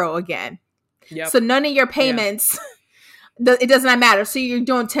 0 again. Yep. So none of your payments, it does not matter. So you're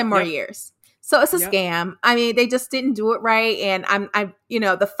doing 10 more years. So it's a scam. I mean, they just didn't do it right. And I'm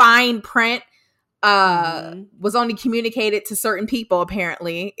the fine print was only communicated to certain people,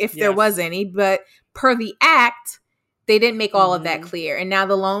 apparently, if there was any. But per the act, they didn't make all of that clear. And now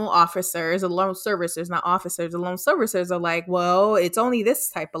the loan servicers are like, well, it's only this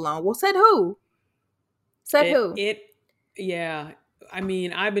type of loan. Well, said who? Yeah. I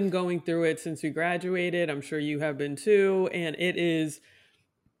mean, I've been going through it since we graduated. I'm sure you have been too. And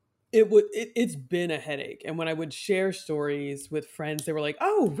it's been a headache. And when I would share stories with friends, they were like,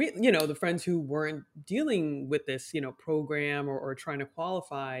 oh, the friends who weren't dealing with this, program or trying to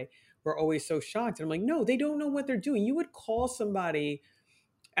qualify were always so shocked. And I'm like, no, they don't know what they're doing. You would call somebody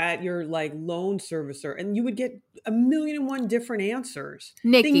at your like loan servicer and you would get 1,000,001 different answers.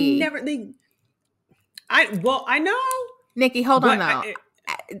 Nikki. I know. Nikki, hold on though.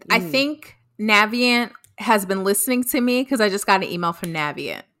 I think Navient has been listening to me because I just got an email from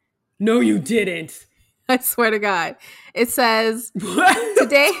Navient. No, you didn't. I swear to God. It says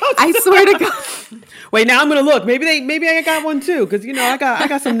today. I swear to God. Wait, now I'm gonna look. Maybe I got one too, because I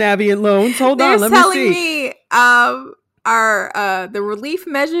got some Navient loans. Hold on, let me see. The relief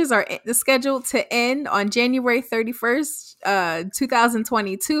measures are scheduled to end on January 31st,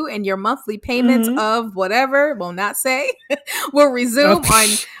 2022, and your monthly payments of whatever, will not say, will resume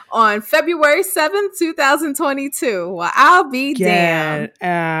on February 7th, 2022. Well, I'll be damned. They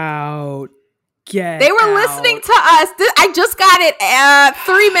were listening to us. I just got it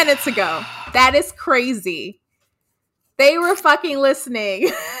 3 minutes ago. That is crazy. They were fucking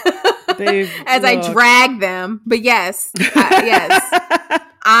listening as I drag them. But yes, yes.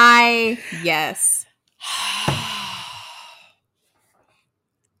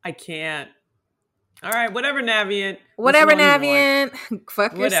 I can't. All right, whatever, Navient.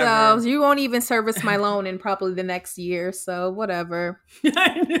 Fuck yourselves. You won't even service my loan in probably the next year, so whatever.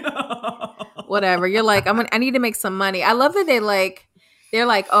 I know. Whatever. You're like, I need to make some money. I love that they like they're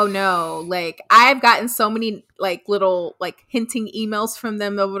like, oh no, like I've gotten so many like little like hinting emails from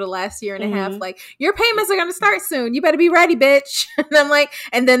them over the last year and a half, like your payments are gonna start soon. You better be ready, bitch. And I'm like,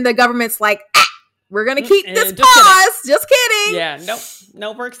 and then the government's like, we're gonna keep this pause. Just kidding. Yeah,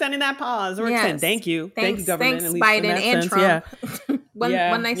 nope. We're extending that pause. We're extending. Thank you, government. Thanks, Biden and Trump.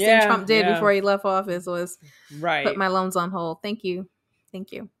 Yeah. One nice thing Trump did before he left office was put my loans on hold. Thank you.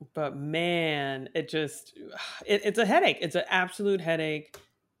 But man, it's a headache. It's an absolute headache.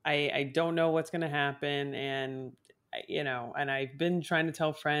 I don't know what's going to happen. And, and I've been trying to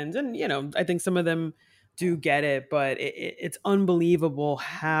tell friends and, I think some of them do get it, but it's unbelievable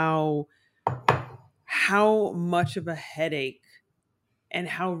how much of a headache and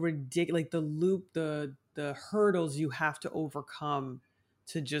how ridiculous, like the hurdles you have to overcome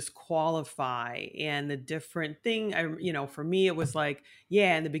to just qualify. And the different thing, for me, it was like,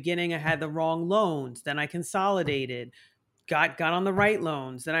 in the beginning I had the wrong loans. Then I consolidated, got on the right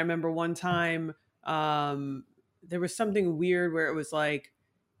loans. Then I remember one time there was something weird where it was like,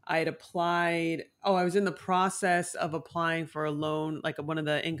 I had applied. Oh, I was in the process of applying for a loan, like one of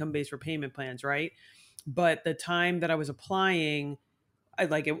the income-based repayment plans. Right. But the time that I was applying, they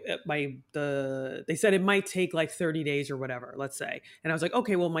said it might take like 30 days or whatever, let's say. And I was like,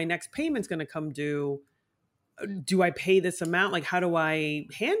 okay, well, my next payment's going to come due. Do I pay this amount? Like, how do I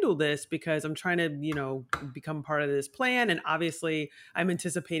handle this? Because I'm trying to, become part of this plan. And obviously I'm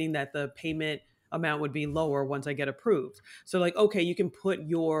anticipating that the payment amount would be lower once I get approved. So like, okay, you can put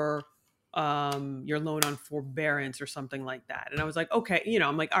your loan on forbearance or something like that. And I was like, okay,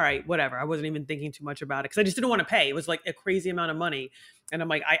 I'm like, all right, whatever. I wasn't even thinking too much about it because I just didn't want to pay. It was like a crazy amount of money. And I'm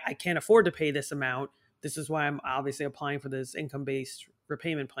like, I can't afford to pay this amount. This is why I'm obviously applying for this income-based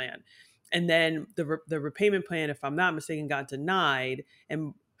repayment plan. And then the repayment plan, if I'm not mistaken, got denied.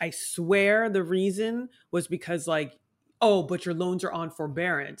 And I swear the reason was because like, oh, but your loans are on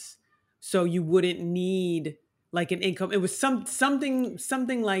forbearance. So you wouldn't need like an income. It was something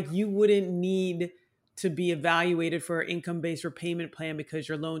like you wouldn't need to be evaluated for an income-based repayment plan because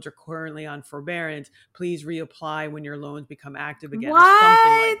your loans are currently on forbearance. Please reapply when your loans become active again, or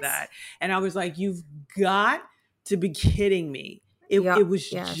something like that. And I was like, you've got to be kidding me. It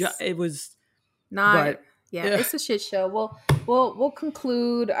was not. It's a shit show. We'll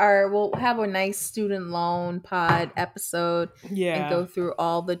conclude we'll have a nice student loan pod episode and go through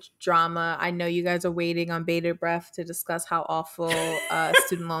all the drama. I know you guys are waiting on bated breath to discuss how awful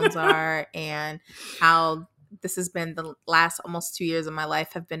student loans are and how this has been the last almost 2 years of my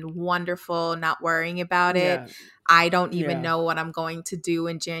life have been wonderful, not worrying about it. I don't even know what I'm going to do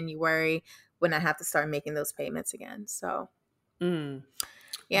in January when I have to start making those payments again. So,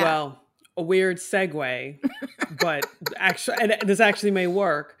 well, a weird segue, but actually, and this actually may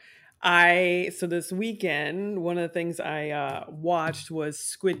work. So this weekend, one of the things I watched was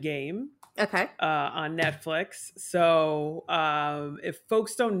Squid Game. Okay. On Netflix. So if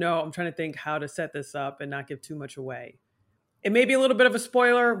folks don't know, I'm trying to think how to set this up and not give too much away. It may be a little bit of a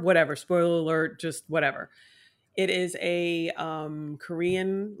spoiler, whatever. Spoiler alert, just whatever. It is a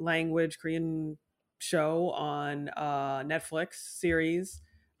Korean show on Netflix series.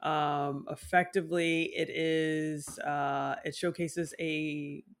 Effectively, it showcases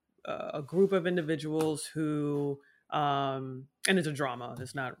a group of individuals who, and it's a drama.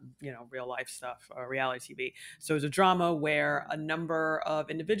 It's not, real life stuff or reality TV. So it's a drama where a number of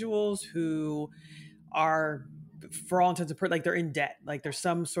individuals who are, for all intents and purposes, like they're in debt. Like there's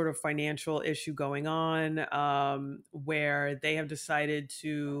some sort of financial issue going on, where they have decided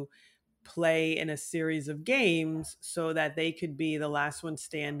to play in a series of games so that they could be the last one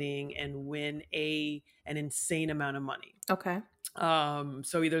standing and win an insane amount of money. Okay.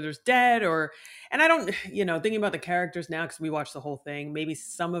 So either there's debt and I don't, thinking about the characters now, because we watched the whole thing, maybe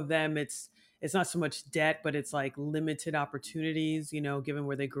some of them it's not so much debt, but it's like limited opportunities, given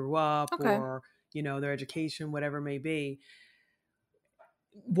where they grew up or, their education, whatever it may be.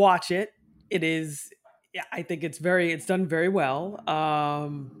 Watch it. It is, I think it's done very well.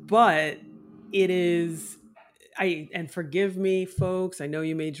 But it is, and forgive me, folks, I know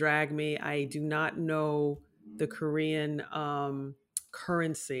you may drag me. I do not know the Korean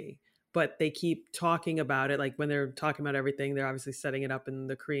currency, but they keep talking about it. Like when they're talking about everything, they're obviously setting it up in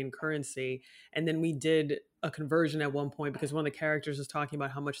the Korean currency. And then we did a conversion at one point because one of the characters was talking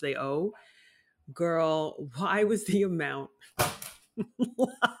about how much they owe. Girl, why was the amount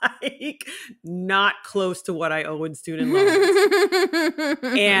like not close to what I owe in student loans?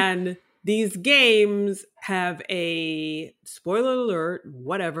 And these games have a, spoiler alert,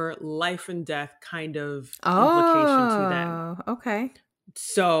 whatever, life and death kind of implication to them. Okay.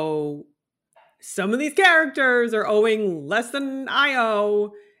 So some of these characters are owing less than I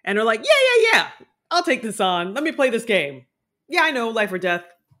owe and are like, yeah, I'll take this on. Let me play this game. Yeah, I know, life or death.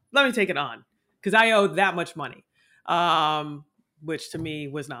 Let me take it on because I owe that much money, which to me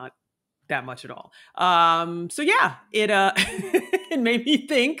was not that much at all. So yeah, it it made me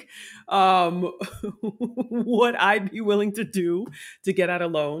think what I'd be willing to do to get out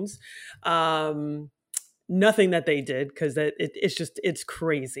of loans. Nothing that they did because it's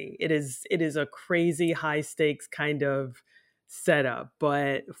crazy. It is a crazy high stakes kind of setup,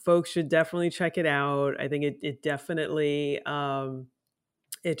 but folks should definitely check it out. I think it definitely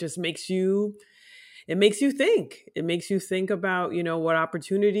it just makes you think. It makes you think about, what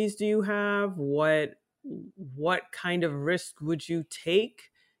opportunities do you have? What kind of risk would you take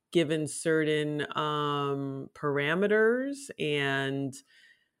given certain parameters and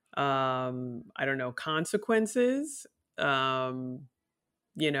I don't know, consequences. It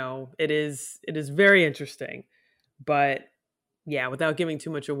is very interesting. But yeah, without giving too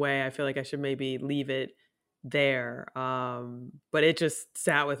much away, I feel like I should maybe leave it there. But it just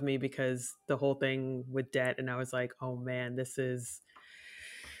sat with me because the whole thing with debt, and I was like, oh man, this is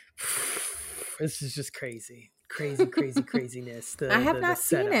just crazy. Craziness. I have not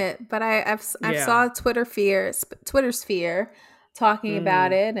seen it, but I've saw Twitter sphere talking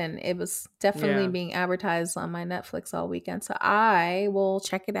about it, and it was definitely being advertised on my Netflix all weekend. So I will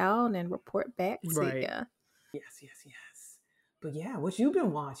check it out and report back to you. Yes. But yeah, what you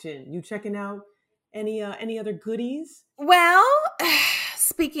been watching? You checking out any other goodies? Well,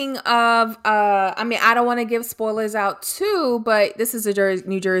 speaking of, I don't want to give spoilers out too, but this is a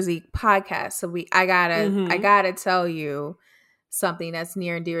New Jersey podcast, so I gotta tell you something that's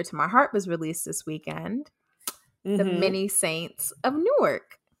near and dear to my heart was released this weekend. The Many Saints of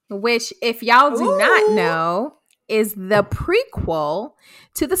Newark, which, if y'all do not know, is the prequel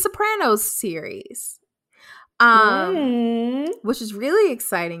to the Sopranos series. Which is really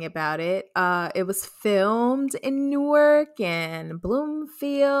exciting about it. It was filmed in Newark and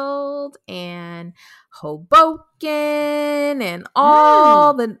Bloomfield and Hoboken and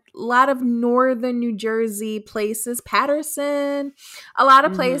lot of northern New Jersey places, Patterson, a lot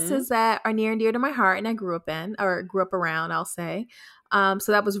of places that are near and dear to my heart and I grew up around, I'll say. So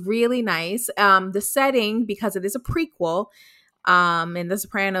that was really nice. The setting, because it is a prequel, and The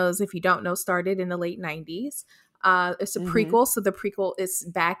Sopranos, if you don't know, started in the late 90s. It's a prequel, so the prequel is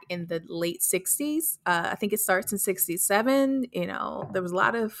back in the late 60s. I think it starts in 67. There was a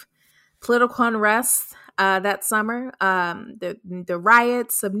lot of political unrest that summer. The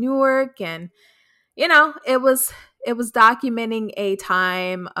riots of Newark, and it was documenting a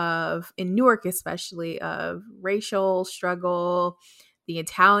time in Newark especially, of racial struggle. The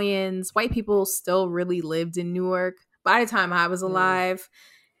Italians, white people still really lived in Newark. By the time I was alive,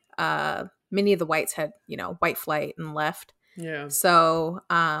 many of the whites had, white flight and left. Yeah. So,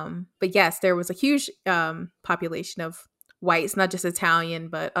 but yes, there was a huge population of whites, not just Italian,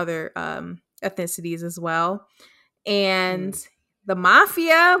 but other ethnicities as well. And the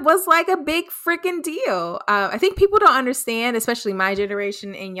mafia was like a big freaking deal. I think people don't understand, especially my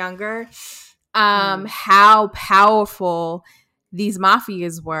generation and younger, how powerful these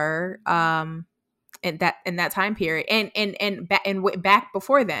mafias were. In that time period, and back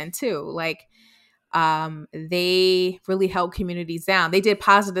before then too, like they really held communities down. They did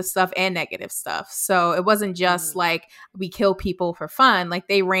positive stuff and negative stuff, so it wasn't just like we kill people for fun. Like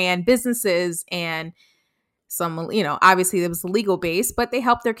they ran businesses, and some, obviously there was a legal base, but they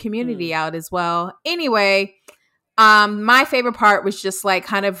helped their community out as well. Anyway, my favorite part was just like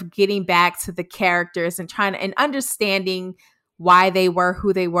kind of getting back to the characters and understanding why they were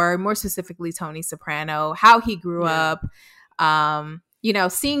who they were, more specifically Tony Soprano, how he grew up,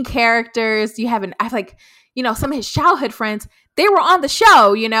 seeing characters some of his childhood friends, they were on the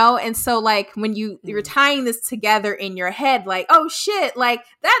show, and so like when you're tying this together in your head, like, oh shit, like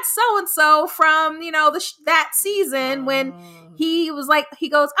that's so-and-so from, that season when he was like, he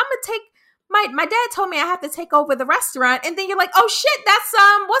goes, I'm gonna take my dad told me I have to take over the restaurant. And then you're like, oh shit, that's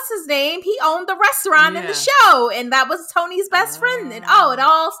what's his name? He owned the restaurant in the show. And that was Tony's best friend. And it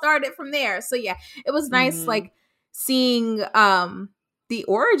all started from there. So yeah, it was nice like seeing the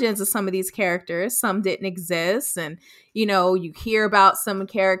origins of some of these characters. Some didn't exist. And you hear about some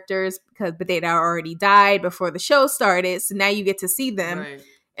characters but they'd already died before the show started. So now you get to see them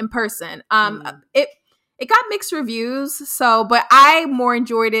in person. It got mixed reviews, but I more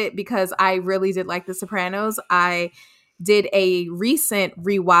enjoyed it because I really did like The Sopranos. I did a recent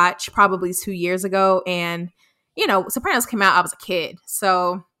rewatch probably 2 years ago, and Sopranos came out, I was a kid.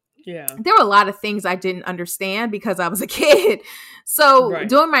 So Yeah. there were a lot of things I didn't understand because I was a kid. So Right.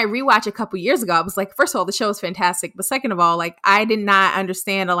 doing my rewatch a couple years ago, I was like, first of all, the show is fantastic. But second of all, like I did not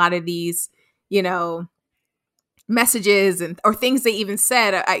understand a lot of these, you know, messages or things they even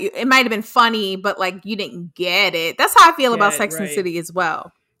said. It might have been funny, but like you didn't get it. That's how I feel about Sex and the Right. City as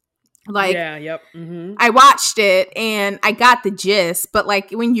well. Like, yeah, yep. Mm-hmm. I watched it and I got the gist, but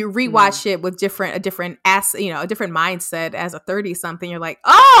like when you rewatch it with a different mindset as a 30 something, you're like,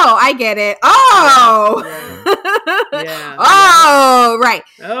 oh, I get it. Oh, Yeah. oh, right.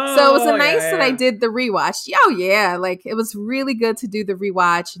 Oh, So it was nice that I did the rewatch. Oh yeah, like it was really good to do the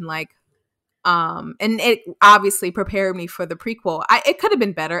rewatch and like, and it obviously prepared me for the prequel. It could have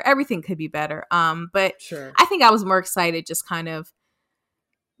been better. Everything could be better. But Sure. I think I was more excited just kind of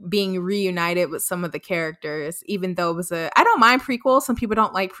being reunited with some of the characters, even though it was I don't mind prequels. Some people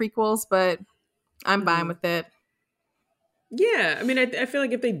don't like prequels, but I'm fine with it. Yeah. I mean, I feel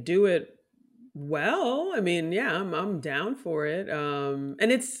like if they do it well, I mean, yeah, I'm down for it. And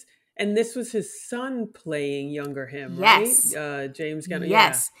this was his son playing younger him, Yes. right? James Gandolfini.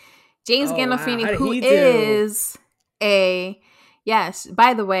 Yes. James Oh, Gandolfini, wow. How did who he do? is yes,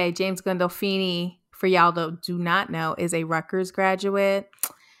 by the way, James Gandolfini, for y'all that do not know, is a Rutgers graduate.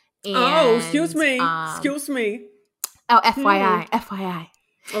 And, excuse me. Excuse me. Oh, FYI.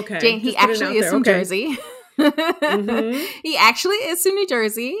 Okay. He actually is from Jersey. Mm-hmm. He actually is from New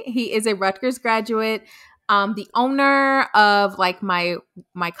Jersey. He is a Rutgers graduate. The owner of like my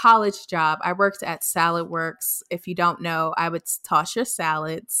college job, I worked at Salad Works. If you don't know, I would toss your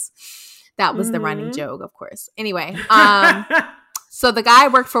salads. That was the running joke, of course. Anyway, so the guy I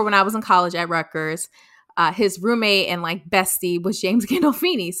worked for when I was in college at Rutgers, his roommate and like bestie was James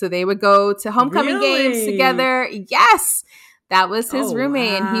Gandolfini. So they would go to homecoming games together. Yes. That was his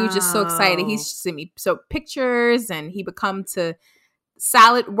roommate. Wow. And he was just so excited. He sent me pictures and he would come to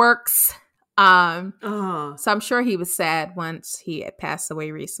Salad Works. So I'm sure he was sad once he had passed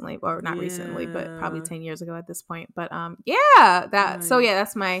away recently, or not recently, but probably 10 years ago at this point. But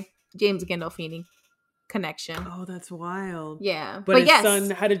that's my James Gandolfini connection. Oh, that's wild. Yeah. But his son,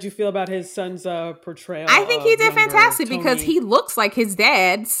 how did you feel about his son's portrayal? I think he did fantastic because he looks like his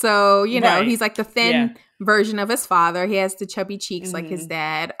dad. So, you know, he's like the thin version of his father. He has the chubby cheeks like his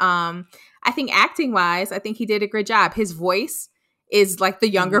dad. I think acting wise, I think he did a great job. His voice is like the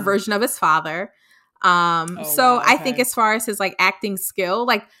younger version of his father. I think as far as his like acting skill,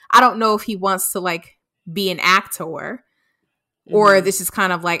 like I don't know if he wants to like be an actor or this is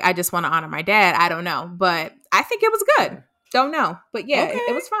kind of like I just want to honor my dad. I don't know, but I think it was good. Don't know, but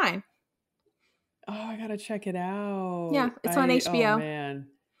it was fine. Oh, I gotta check it out. Yeah, it's on HBO. Oh man,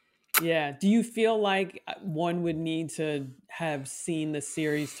 yeah. Do you feel like one would need to have seen the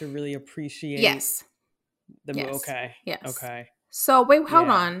series to really appreciate? Yes. The movie? Okay. Yes. Okay. So wait, hold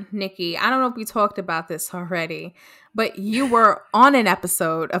on, Nikki. I don't know if we talked about this already, but you were on an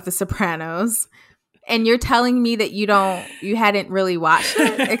episode of The Sopranos, and you're telling me that you hadn't really watched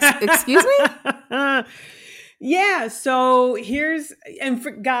it. Excuse me? Yeah. So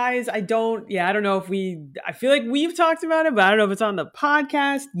guys, I don't know if I feel like we've talked about it, but I don't know if it's on the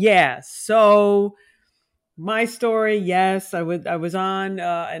podcast. Yeah. So my story, yes, I was on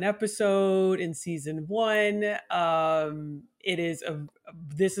an episode in season 1.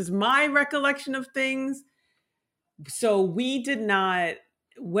 This is my recollection of things. So we did not,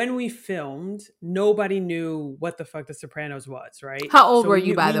 when we filmed, nobody knew what the fuck The Sopranos was, right? How old were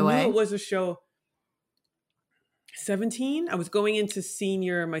you, by the way? Knew it was a show. 17. I was going into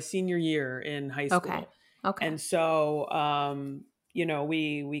my senior year in high school. Okay. And so,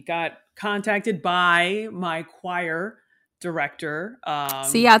 we got contacted by my choir director.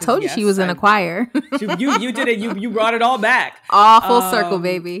 See, I told you she was in a choir. You did it. You brought it all back. All full circle,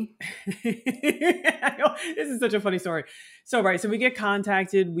 baby. This is such a funny story. So we get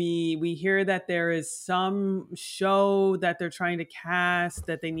contacted. We hear that there is some show that they're trying to cast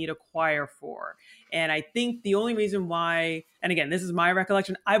that they need a choir for. And I think the only reason why, and again, this is my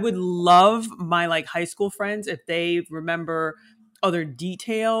recollection, I would love my like high school friends if they remember other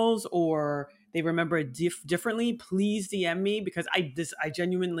details or they remember it differently, please DM me, because I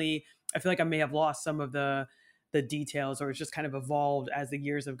genuinely, I feel like I may have lost some of the details, or it's just kind of evolved as the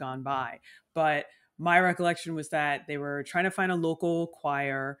years have gone by. But my recollection was that they were trying to find a local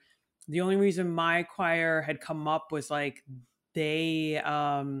choir. The only reason my choir had come up was like they,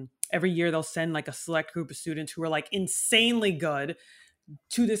 every year they'll send like a select group of students who are like insanely good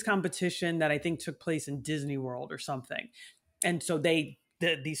to this competition that I think took place in Disney World or something. And so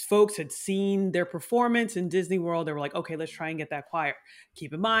these folks had seen their performance in Disney World. They were like, okay, let's try and get that choir.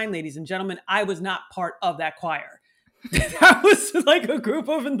 Keep in mind, ladies and gentlemen, I was not part of that choir. That was like a group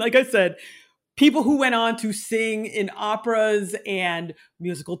of, like I said, people who went on to sing in operas and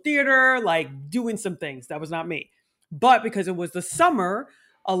musical theater, like doing some things. That was not me. But because it was the summer,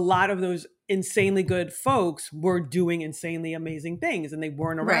 a lot of those insanely good folks were doing insanely amazing things, and they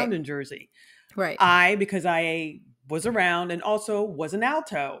weren't around Right. in Jersey. Right. Because I was around and also was an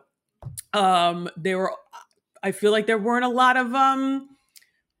alto. I feel like there weren't a lot of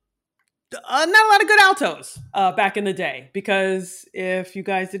not a lot of good altos back in the day, because if you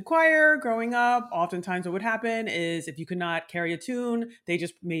guys did choir growing up, oftentimes what would happen is if you could not carry a tune, they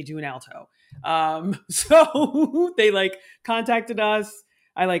just made you an alto. So they like contacted us.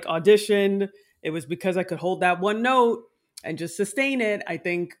 I like auditioned. It was because I could hold that one note and just sustain it. I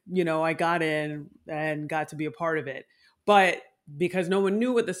think, I got in and got to be a part of it. But because no one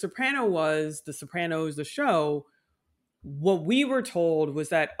knew what The Soprano was, The Sopranos, the show, what we were told was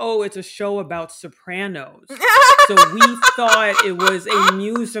that, it's a show about sopranos. So we thought it was a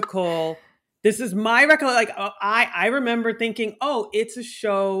musical. This is my recollection. Like, I remember thinking, it's a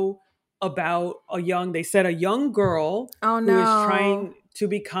show about a young girl Oh who is no. trying to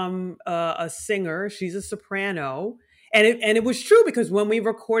become a singer. She's a soprano. And it was true, because when we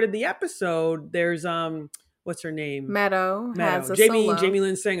recorded the episode, there's what's her name? Meadow has a Jamie solo.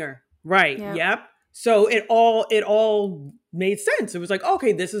 Lynn Singer. Right. Yep. So it all made sense. It was like,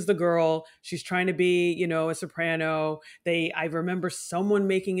 okay, this is the girl. She's trying to be, a soprano. I remember someone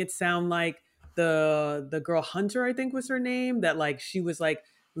making it sound like the girl Hunter, I think was her name, that like she was like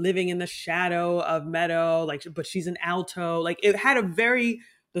living in the shadow of Meadow, like, but she's an alto. Like, it had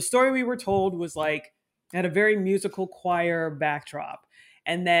the story we were told was like, had a very musical choir backdrop.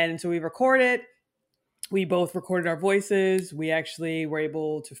 And then so we recorded. We both recorded our voices. We actually were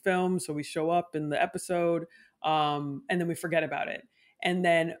able to film. So we show up in the episode, and then we forget about it. And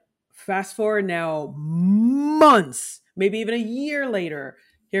then fast forward now months, maybe even a year later,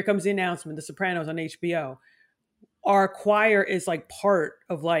 here comes the announcement, The Sopranos on HBO. Our choir is like part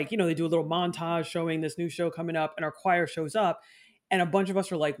of, like, they do a little montage showing this new show coming up, and our choir shows up. And a bunch of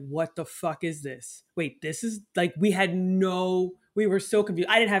us were like, what the fuck is this? Wait, this is like, we were so confused.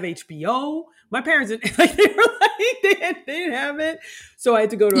 I didn't have HBO. My parents didn't, like, they were like, they didn't have it. So I had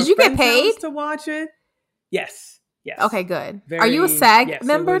to go to Did a you get friend's paid house to watch it. Yes. Okay, good. Are you a SAG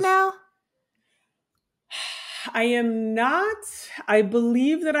member now? I am not. I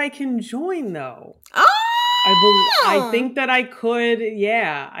believe that I can join, though. Oh! I think that I could.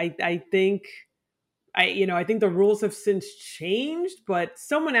 Yeah. I think the rules have since changed, but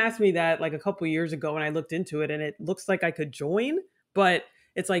someone asked me that like a couple years ago, and I looked into it, and it looks like I could join, but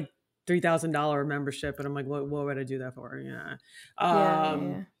it's like $3,000 membership, and I'm like, what would I do that for? Yeah.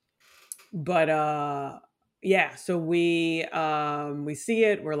 Yeah. But yeah, so we see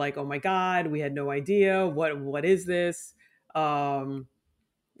it, we're like, oh my God, we had no idea what is this.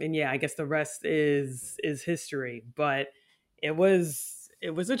 And yeah, I guess the rest is history, but it was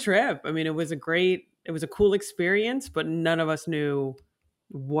a trip. I mean, it was a cool experience, but none of us knew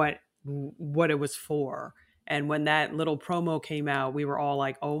what it was for. And when that little promo came out, we were all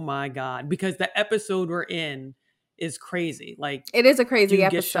like, oh my God, because the episode we're in is crazy. Like, it is a crazy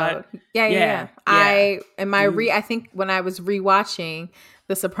episode. Yeah. I think when I was rewatching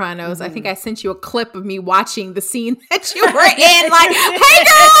The Sopranos, I think I sent you a clip of me watching the scene that you were in. Like, hey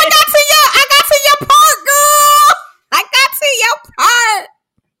girl, I got to your part, girl. I got to your part.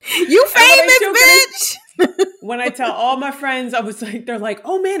 You famous, bitch. When I tell all my friends, I was like, they're like,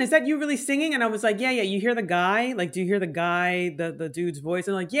 oh man, is that you really singing? And I was like, yeah. You hear the guy? Like, do you hear the guy, the dude's voice?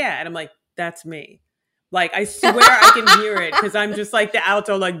 And like, yeah. And I'm like, that's me. Like, I swear I can hear it, because I'm just like the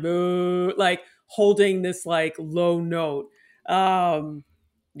alto, like, boo, like holding this like low note.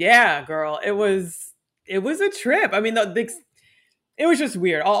 Yeah, girl, it was a trip. I mean, it was just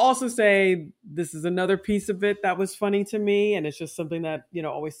weird. I'll also say this is another piece of it that was funny to me, and it's just something that,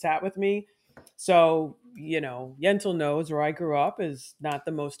 always sat with me. So, Yentl knows where I grew up is not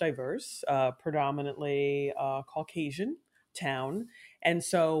the most diverse, predominantly Caucasian town. And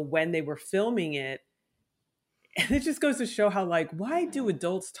so when they were filming it, and it just goes to show how, like, why do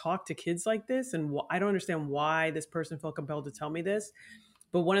adults talk to kids like this? And I don't understand why this person felt compelled to tell me this.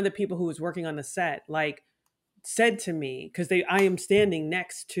 But one of the people who was working on the set, like, said to me, because I am standing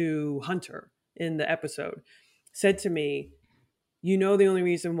next to Hunter in the episode, said to me, the only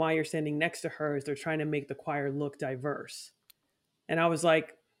reason why you're standing next to her is they're trying to make the choir look diverse. And I was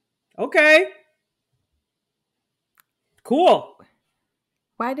like, okay, cool.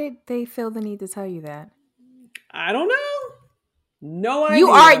 Why did they feel the need to tell you that? I don't know. No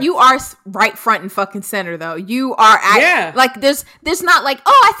idea. You are right front and fucking center though. You are like there's not like,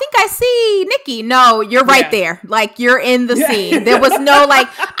 oh, I think I see Nikki. No, you're right there. Like you're in the scene. There was no like,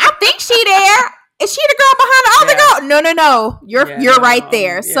 I think she there. Is she the girl behind the other girl? No. You're right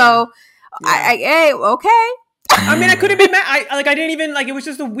there. So hey, okay. I mean, I couldn't be mad. I didn't even like. It was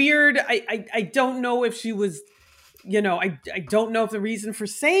just a weird. I don't know if she was, I don't know if the reason for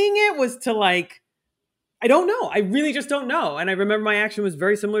saying it was to like. I don't know. I really just don't know. And I remember my action was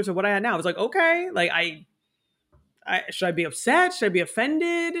very similar to what I had now. I was like, okay, like I should I be upset? Should I be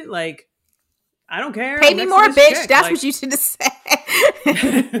offended? Like, I don't care. Pay me more, bitch. Chick. That's like, what you should have said.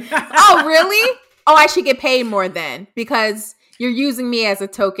 Oh, really? Oh, I should get paid more then because you're using me as a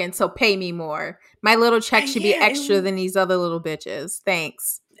token. So pay me more. My little check should be extra than these other little bitches.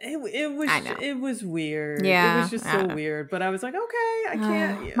 Thanks. It was weird. Yeah. It was just so weird. But I was like, okay, I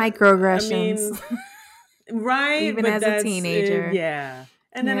can't. Microaggressions. I mean, right. Even as a teenager.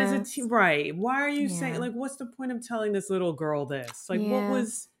 And then as a teen, right. Why are you saying, like, what's the point of telling this little girl this? Like, what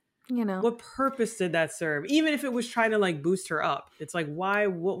was, what purpose did that serve? Even if it was trying to, like, boost her up. It's like, why,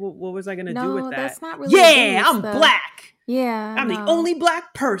 what was I going to do with that? That's not really I'm black. Yeah. I'm the only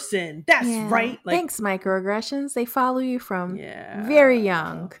black person. That's right. Like, thanks, microaggressions. They follow you from very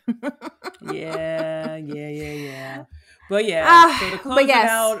young. Yeah. But so to close it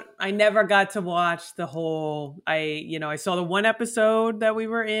out, I never got to watch the whole, I saw the one episode that we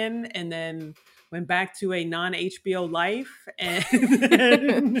were in and then went back to a non-HBO life. And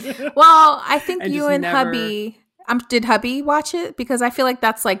well, I think you and hubby, did hubby watch it? Because I feel like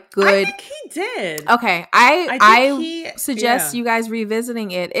that's like good. I think he did. Okay. I suggest you guys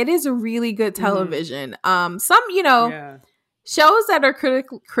revisiting it. It is a really good television. Some, shows that are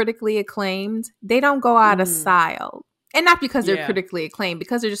critically acclaimed, they don't go out of style. And not because they're critically acclaimed,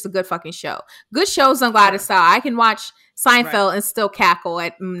 because they're just a good fucking show. Good shows don't go out of style. I can watch Seinfeld and still cackle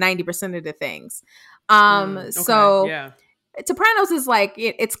at 90% of the things. So Sopranos is like,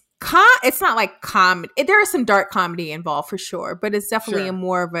 it's not like comedy. There is some dark comedy involved for sure, but it's definitely a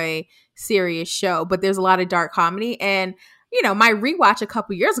more of a serious show. But there's a lot of dark comedy. And, my rewatch a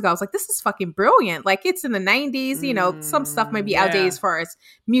couple years ago, I was like, this is fucking brilliant. Like, it's in the 90s, some stuff might be outdated as far as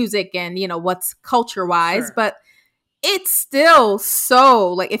music and, what's culture-wise, but it's still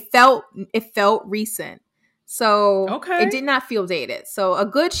so like it felt recent. So it did not feel dated. So a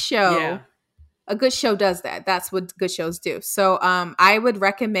good show does that. That's what good shows do. So I would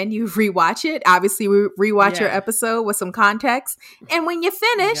recommend you rewatch it. Obviously, rewatch your episode with some context. And when you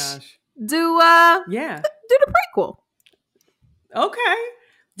finish, do the prequel.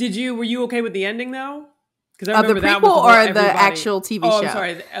 Okay. Were you okay with the ending though? Because of the prequel or the actual TV show? I'm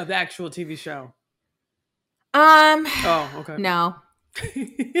sorry, of the actual TV show. Okay. No.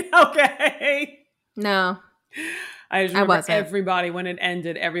 Okay. No. I just remember everybody, when it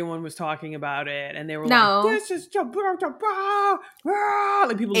ended, everyone was talking about it, and they were like, "This is like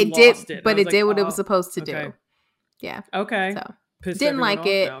people lost it." But it did what it was supposed to do. Yeah. Okay. So didn't like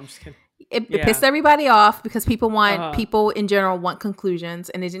it. No, I'm just kidding. It pissed everybody off because people in general want conclusions,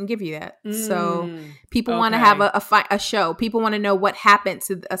 and it didn't give you that. So people want to have a show. People want to know what happened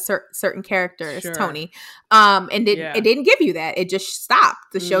to certain characters, Tony. And it didn't give you that. It just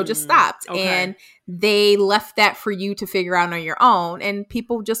stopped. The show just stopped, and they left that for you to figure out on your own. And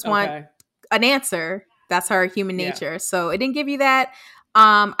people just want an answer. That's our human nature. So it didn't give you that.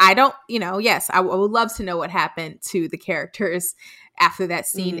 I don't, yes, I would love to know what happened to the characters after that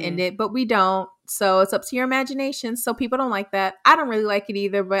scene ended, but we don't. So it's up to your imagination. So people don't like that. I don't really like it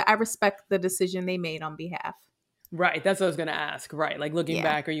either, but I respect the decision they made on behalf. Right. That's what I was going to ask. Right. Like looking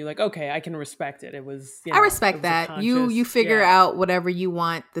back, are you like, okay, I can respect it. It was, I respect that. You figure out whatever you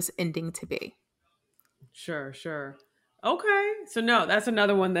want this ending to be. Sure. Okay. So no, that's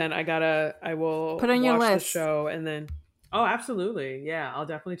another one then. I will put on your list. The show and then. Oh, absolutely. Yeah, I'll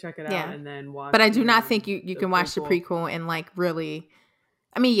definitely check it out and then watch. But I do not think you can watch the prequel and like really,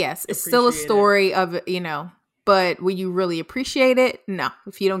 I mean, yes, it's still a story of, but will you really appreciate it? No,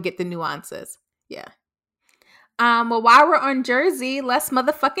 if you don't get the nuances. Yeah. Well, while we're on Jersey, let's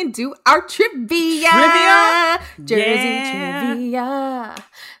motherfucking do our trivia. Jersey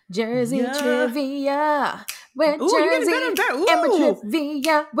trivia. We're Jersey and we're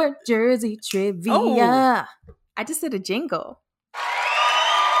trivia. We're Jersey trivia. I just did a jingle.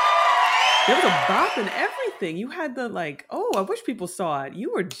 There was a bop and everything. You had the like, I wish people saw it.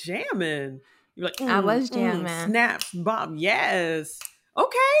 You were jamming. You were like, I was jamming. Snaps, bop. Yes.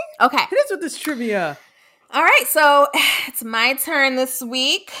 Okay. Hit us with this trivia. All right. So it's my turn this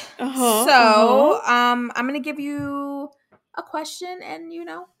week. I'm going to give you a question and,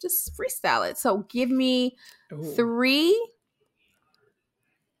 just freestyle it. So give me 3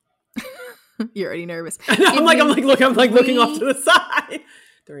 You're already nervous. I'm like looking off to the side.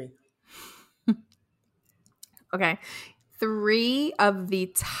 3. Okay. 3 of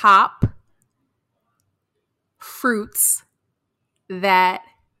the top fruits that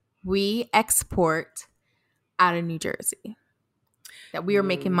we export out of New Jersey that we are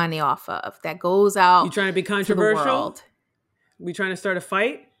making money off of, that goes out. You trying to be controversial? To the world. We trying to start a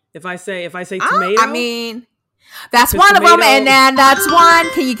fight? If I say tomato, I mean, that's one of them, and then that's one.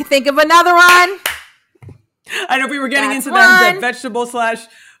 Can you think of another one? I know we were getting into that vegetable /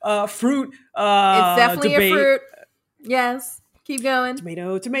 fruit. It's definitely debate. a fruit. Yes, keep going.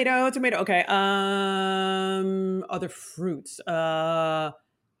 Tomato. Okay. Other fruits.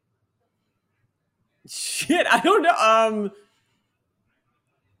 Shit, I don't know.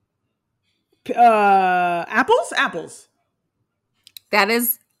 Apples. That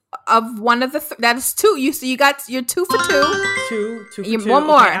is of one of the. That is 2. You got your 2 for 2. Two for 2. One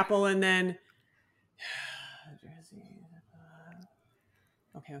more. Okay, apple, and then.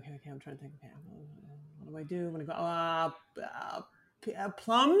 Okay. I'm trying to think. What do? I'm gonna go.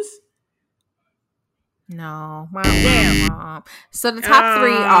 Plums. No. Damn. So the top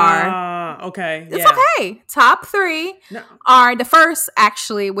 3 are. Okay. It's okay. Top 3 are the first,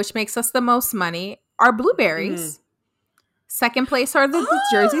 actually, which makes us the most money, are blueberries. Second place are the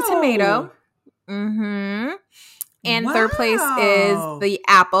Jersey tomato. And third place is the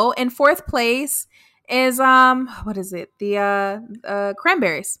apple. And fourth place is what is it? The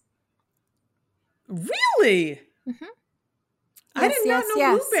cranberries. Really? Mm-hmm. I did not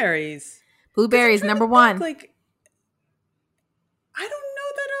know blueberries. Blueberries number 1. Like, I don't know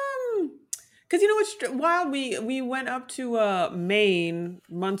that because it's wild. We went up to Maine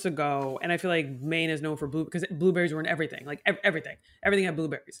months ago, and I feel like Maine is known for because blueberries were in everything. Like everything had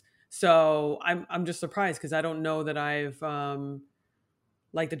blueberries. So I'm just surprised because I don't know that I've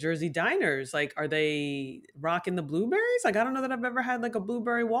like the Jersey diners. Like, are they rocking the blueberries? Like, I don't know that I've ever had like a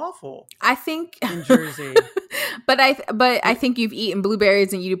blueberry waffle. I think in Jersey, but I think you've eaten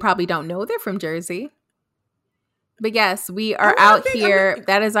blueberries and you probably don't know they're from Jersey. But yes, we are out here.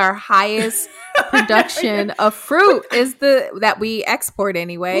 That is our highest production of fruit that we export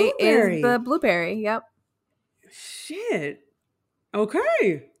anyway. Blueberry. Is the blueberry. Yep. Shit.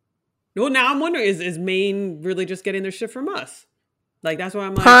 Okay. Well, now I'm wondering, is Maine really just getting their shit from us? Like, that's why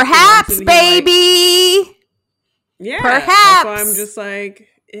I'm like, perhaps, baby. Like, yeah. Perhaps. That's why I'm just like,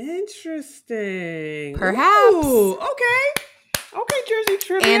 interesting. Perhaps. Ooh, okay. Okay, Jersey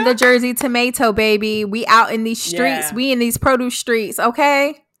trivia. And the Jersey tomato, baby. We out in these streets. Yeah. We in these produce streets,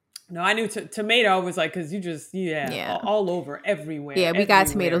 okay? No, I knew tomato was like, because you just, all over, everywhere. Yeah, we got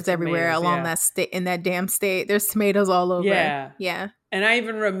tomatoes everywhere along that state, in that damn state. There's tomatoes all over. Yeah. And I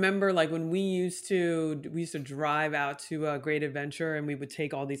even remember like when we used to drive out to Great Adventure, and we would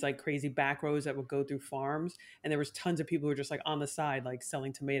take all these like crazy back roads that would go through farms. And there was tons of people who were just like on the side, like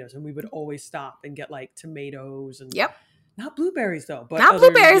selling tomatoes. And we would always stop and get like tomatoes and not blueberries though, but not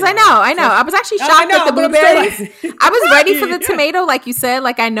blueberries. I know. I was actually shocked at the blueberries. I was ready for the tomato, like you said.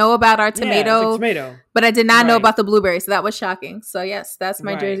 Like I know about our tomato, but I did not know about the blueberries. So that was shocking. So yes, that's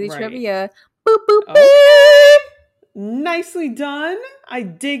my Jersey trivia. Boop boop boop. Nicely done. I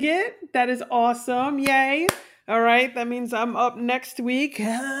dig it. That is awesome. Yay. All right. That means I'm up next week.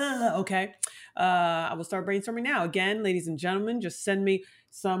 Okay. I will start brainstorming now. Again, ladies and gentlemen, just send me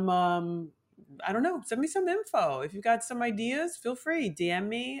some send me some info. If you've got some ideas, feel free, DM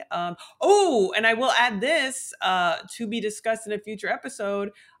me. And I will add this to be discussed in a future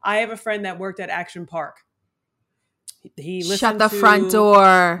episode. I have a friend that worked at Action Park. He shut the front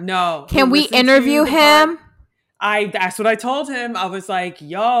door. No. Can we interview him? That's what I told him. I was like,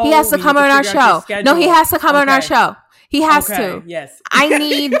 yo. He has to come on our show. No, he has to come on our show. He has to. Yes. I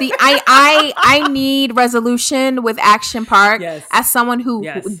need I need resolution with Action Park as someone who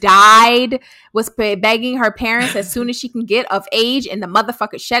died, was begging her parents as soon as she can get of age, and the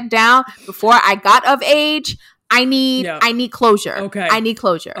motherfucker shut down before I got of age. I need closure. Okay. I need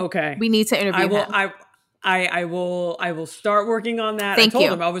closure. Okay. We need to interview him. I will start working on that. Thank I told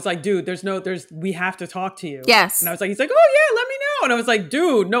you. him, I was like, dude, we have to talk to you. Yes. And I was like, he's like, oh yeah, let me know. And I was like,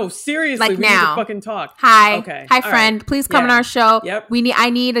 dude, no, seriously, like we now. need to fucking talk. Hi. Okay. Hi, friend. Right. Please come on our show. Yep. I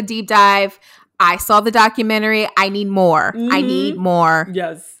need a deep dive. I saw the documentary. I need more. Mm-hmm. I need more.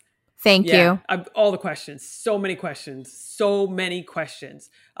 Yes. Thank you. All the questions. So many questions.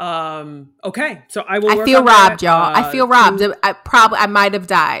 Okay. So I will. I feel robbed, y'all. I feel robbed. I might have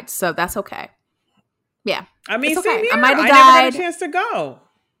died. So that's okay. Yeah. I mean, it's okay. Here, I might have died. Never had a chance to go.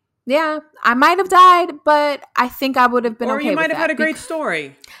 Yeah, I might have died, but I think I would have been okay with that. Or you might have had a great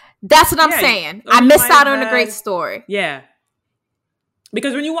story. That's what I'm saying. I missed out on a great story. Yeah.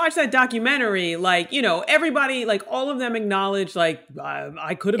 Because when you watch that documentary, like, you know, everybody, like, all of them acknowledge, like,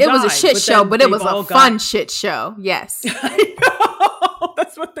 I could have died. It was a shit show, but it was a fun shit show. Yes. I know.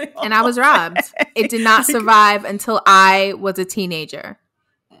 That's what they all And I was robbed. It did not survive until I was a teenager.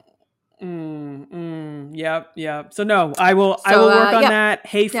 Yep. So no, I will work on that.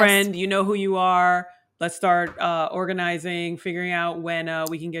 Hey, friend, you know who you are. Let's start organizing, figuring out when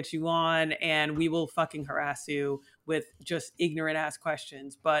we can get you on, and we will fucking harass you with just ignorant ass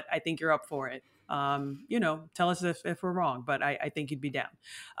questions. But I think you're up for it. You know, tell us if we're wrong, but I think you'd be down.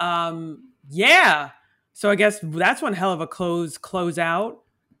 Yeah. So I guess that's one hell of a close out.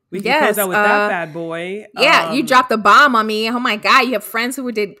 We can close out with that bad boy. Yeah, you dropped a bomb on me. Oh my God, you have friends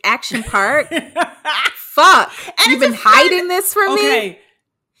who did Action Park? Fuck. You've been hiding this from me?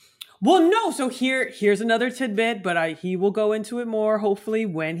 Well, no. So here's another tidbit, but he will go into it more, hopefully,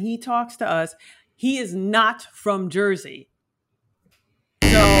 when he talks to us. He is not from Jersey. So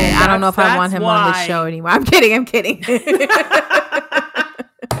okay, I don't know if I want him on this show anymore. I'm kidding.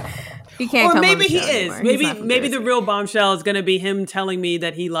 He can't. Or maybe he is. Maybe the real bombshell is going to be him telling me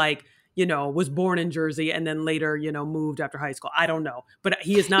that he, like, you know, was born in Jersey and then later, you know, moved after high school. I don't know, but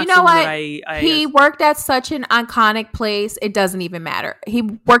he is not. You know what? He worked at such an iconic place. It doesn't even matter. He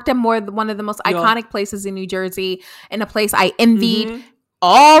worked at one of the most iconic places in New Jersey, in a place I envied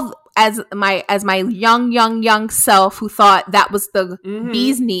all as my young self who thought that was the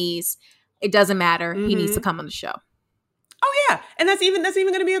bee's knees. It doesn't matter. He needs to come on the show. Oh yeah, and that's even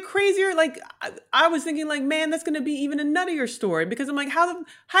going to be a crazier. Like I was thinking, like, man, that's going to be even a nuttier story, because I'm like, how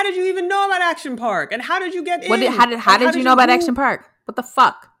did you even know about Action Park, and how did you get in? How did you know about Action Park? What the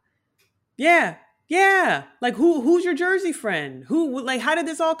fuck? Yeah. Like who's your Jersey friend? How did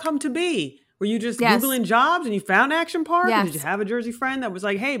this all come to be? Were you just Googling jobs and you found Action Park? Yes. Or did you have a Jersey friend that was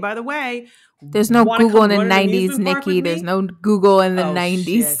like, hey, by the way, there's no Google in the 90s, Nikki. There's no Google in the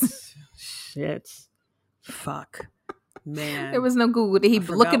 90s. Shit. Fuck. Man, there was no Google. Did he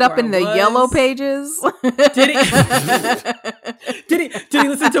look it up in the yellow pages? Did he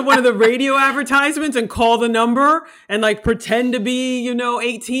listen to one of the radio advertisements and call the number and, like, pretend to be, you know,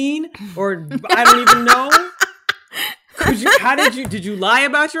 18? Or I don't even know. Did you lie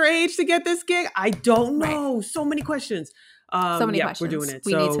about your age to get this gig? I don't know. Right. So many questions. Questions. We're doing it.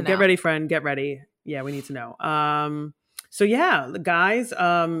 So get ready, friend. Get ready. Yeah, we need to know. So yeah, guys,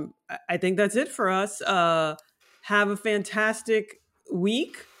 I think that's it for us. Have a fantastic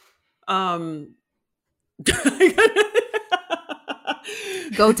week. Go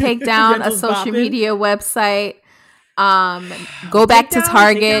take down a social media website. Go back to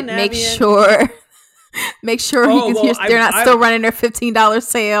Target. Make sure they're not still running their $15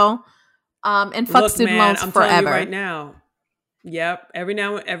 sale. And fuck student loans forever. I'm telling you right now. Yep.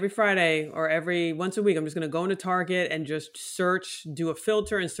 Every Friday or every once a week, I'm just going to go into Target and just do a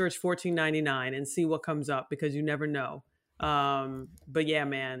filter and search $14.99 and see what comes up, because you never know. But yeah,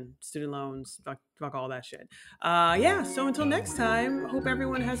 man, student loans, fuck all that shit. So until next time, hope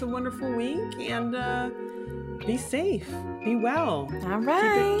everyone has a wonderful week, and be safe, be well. All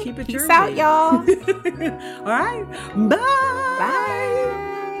right. Keep it Peace Jersey. out, y'all. All right. Bye. Bye.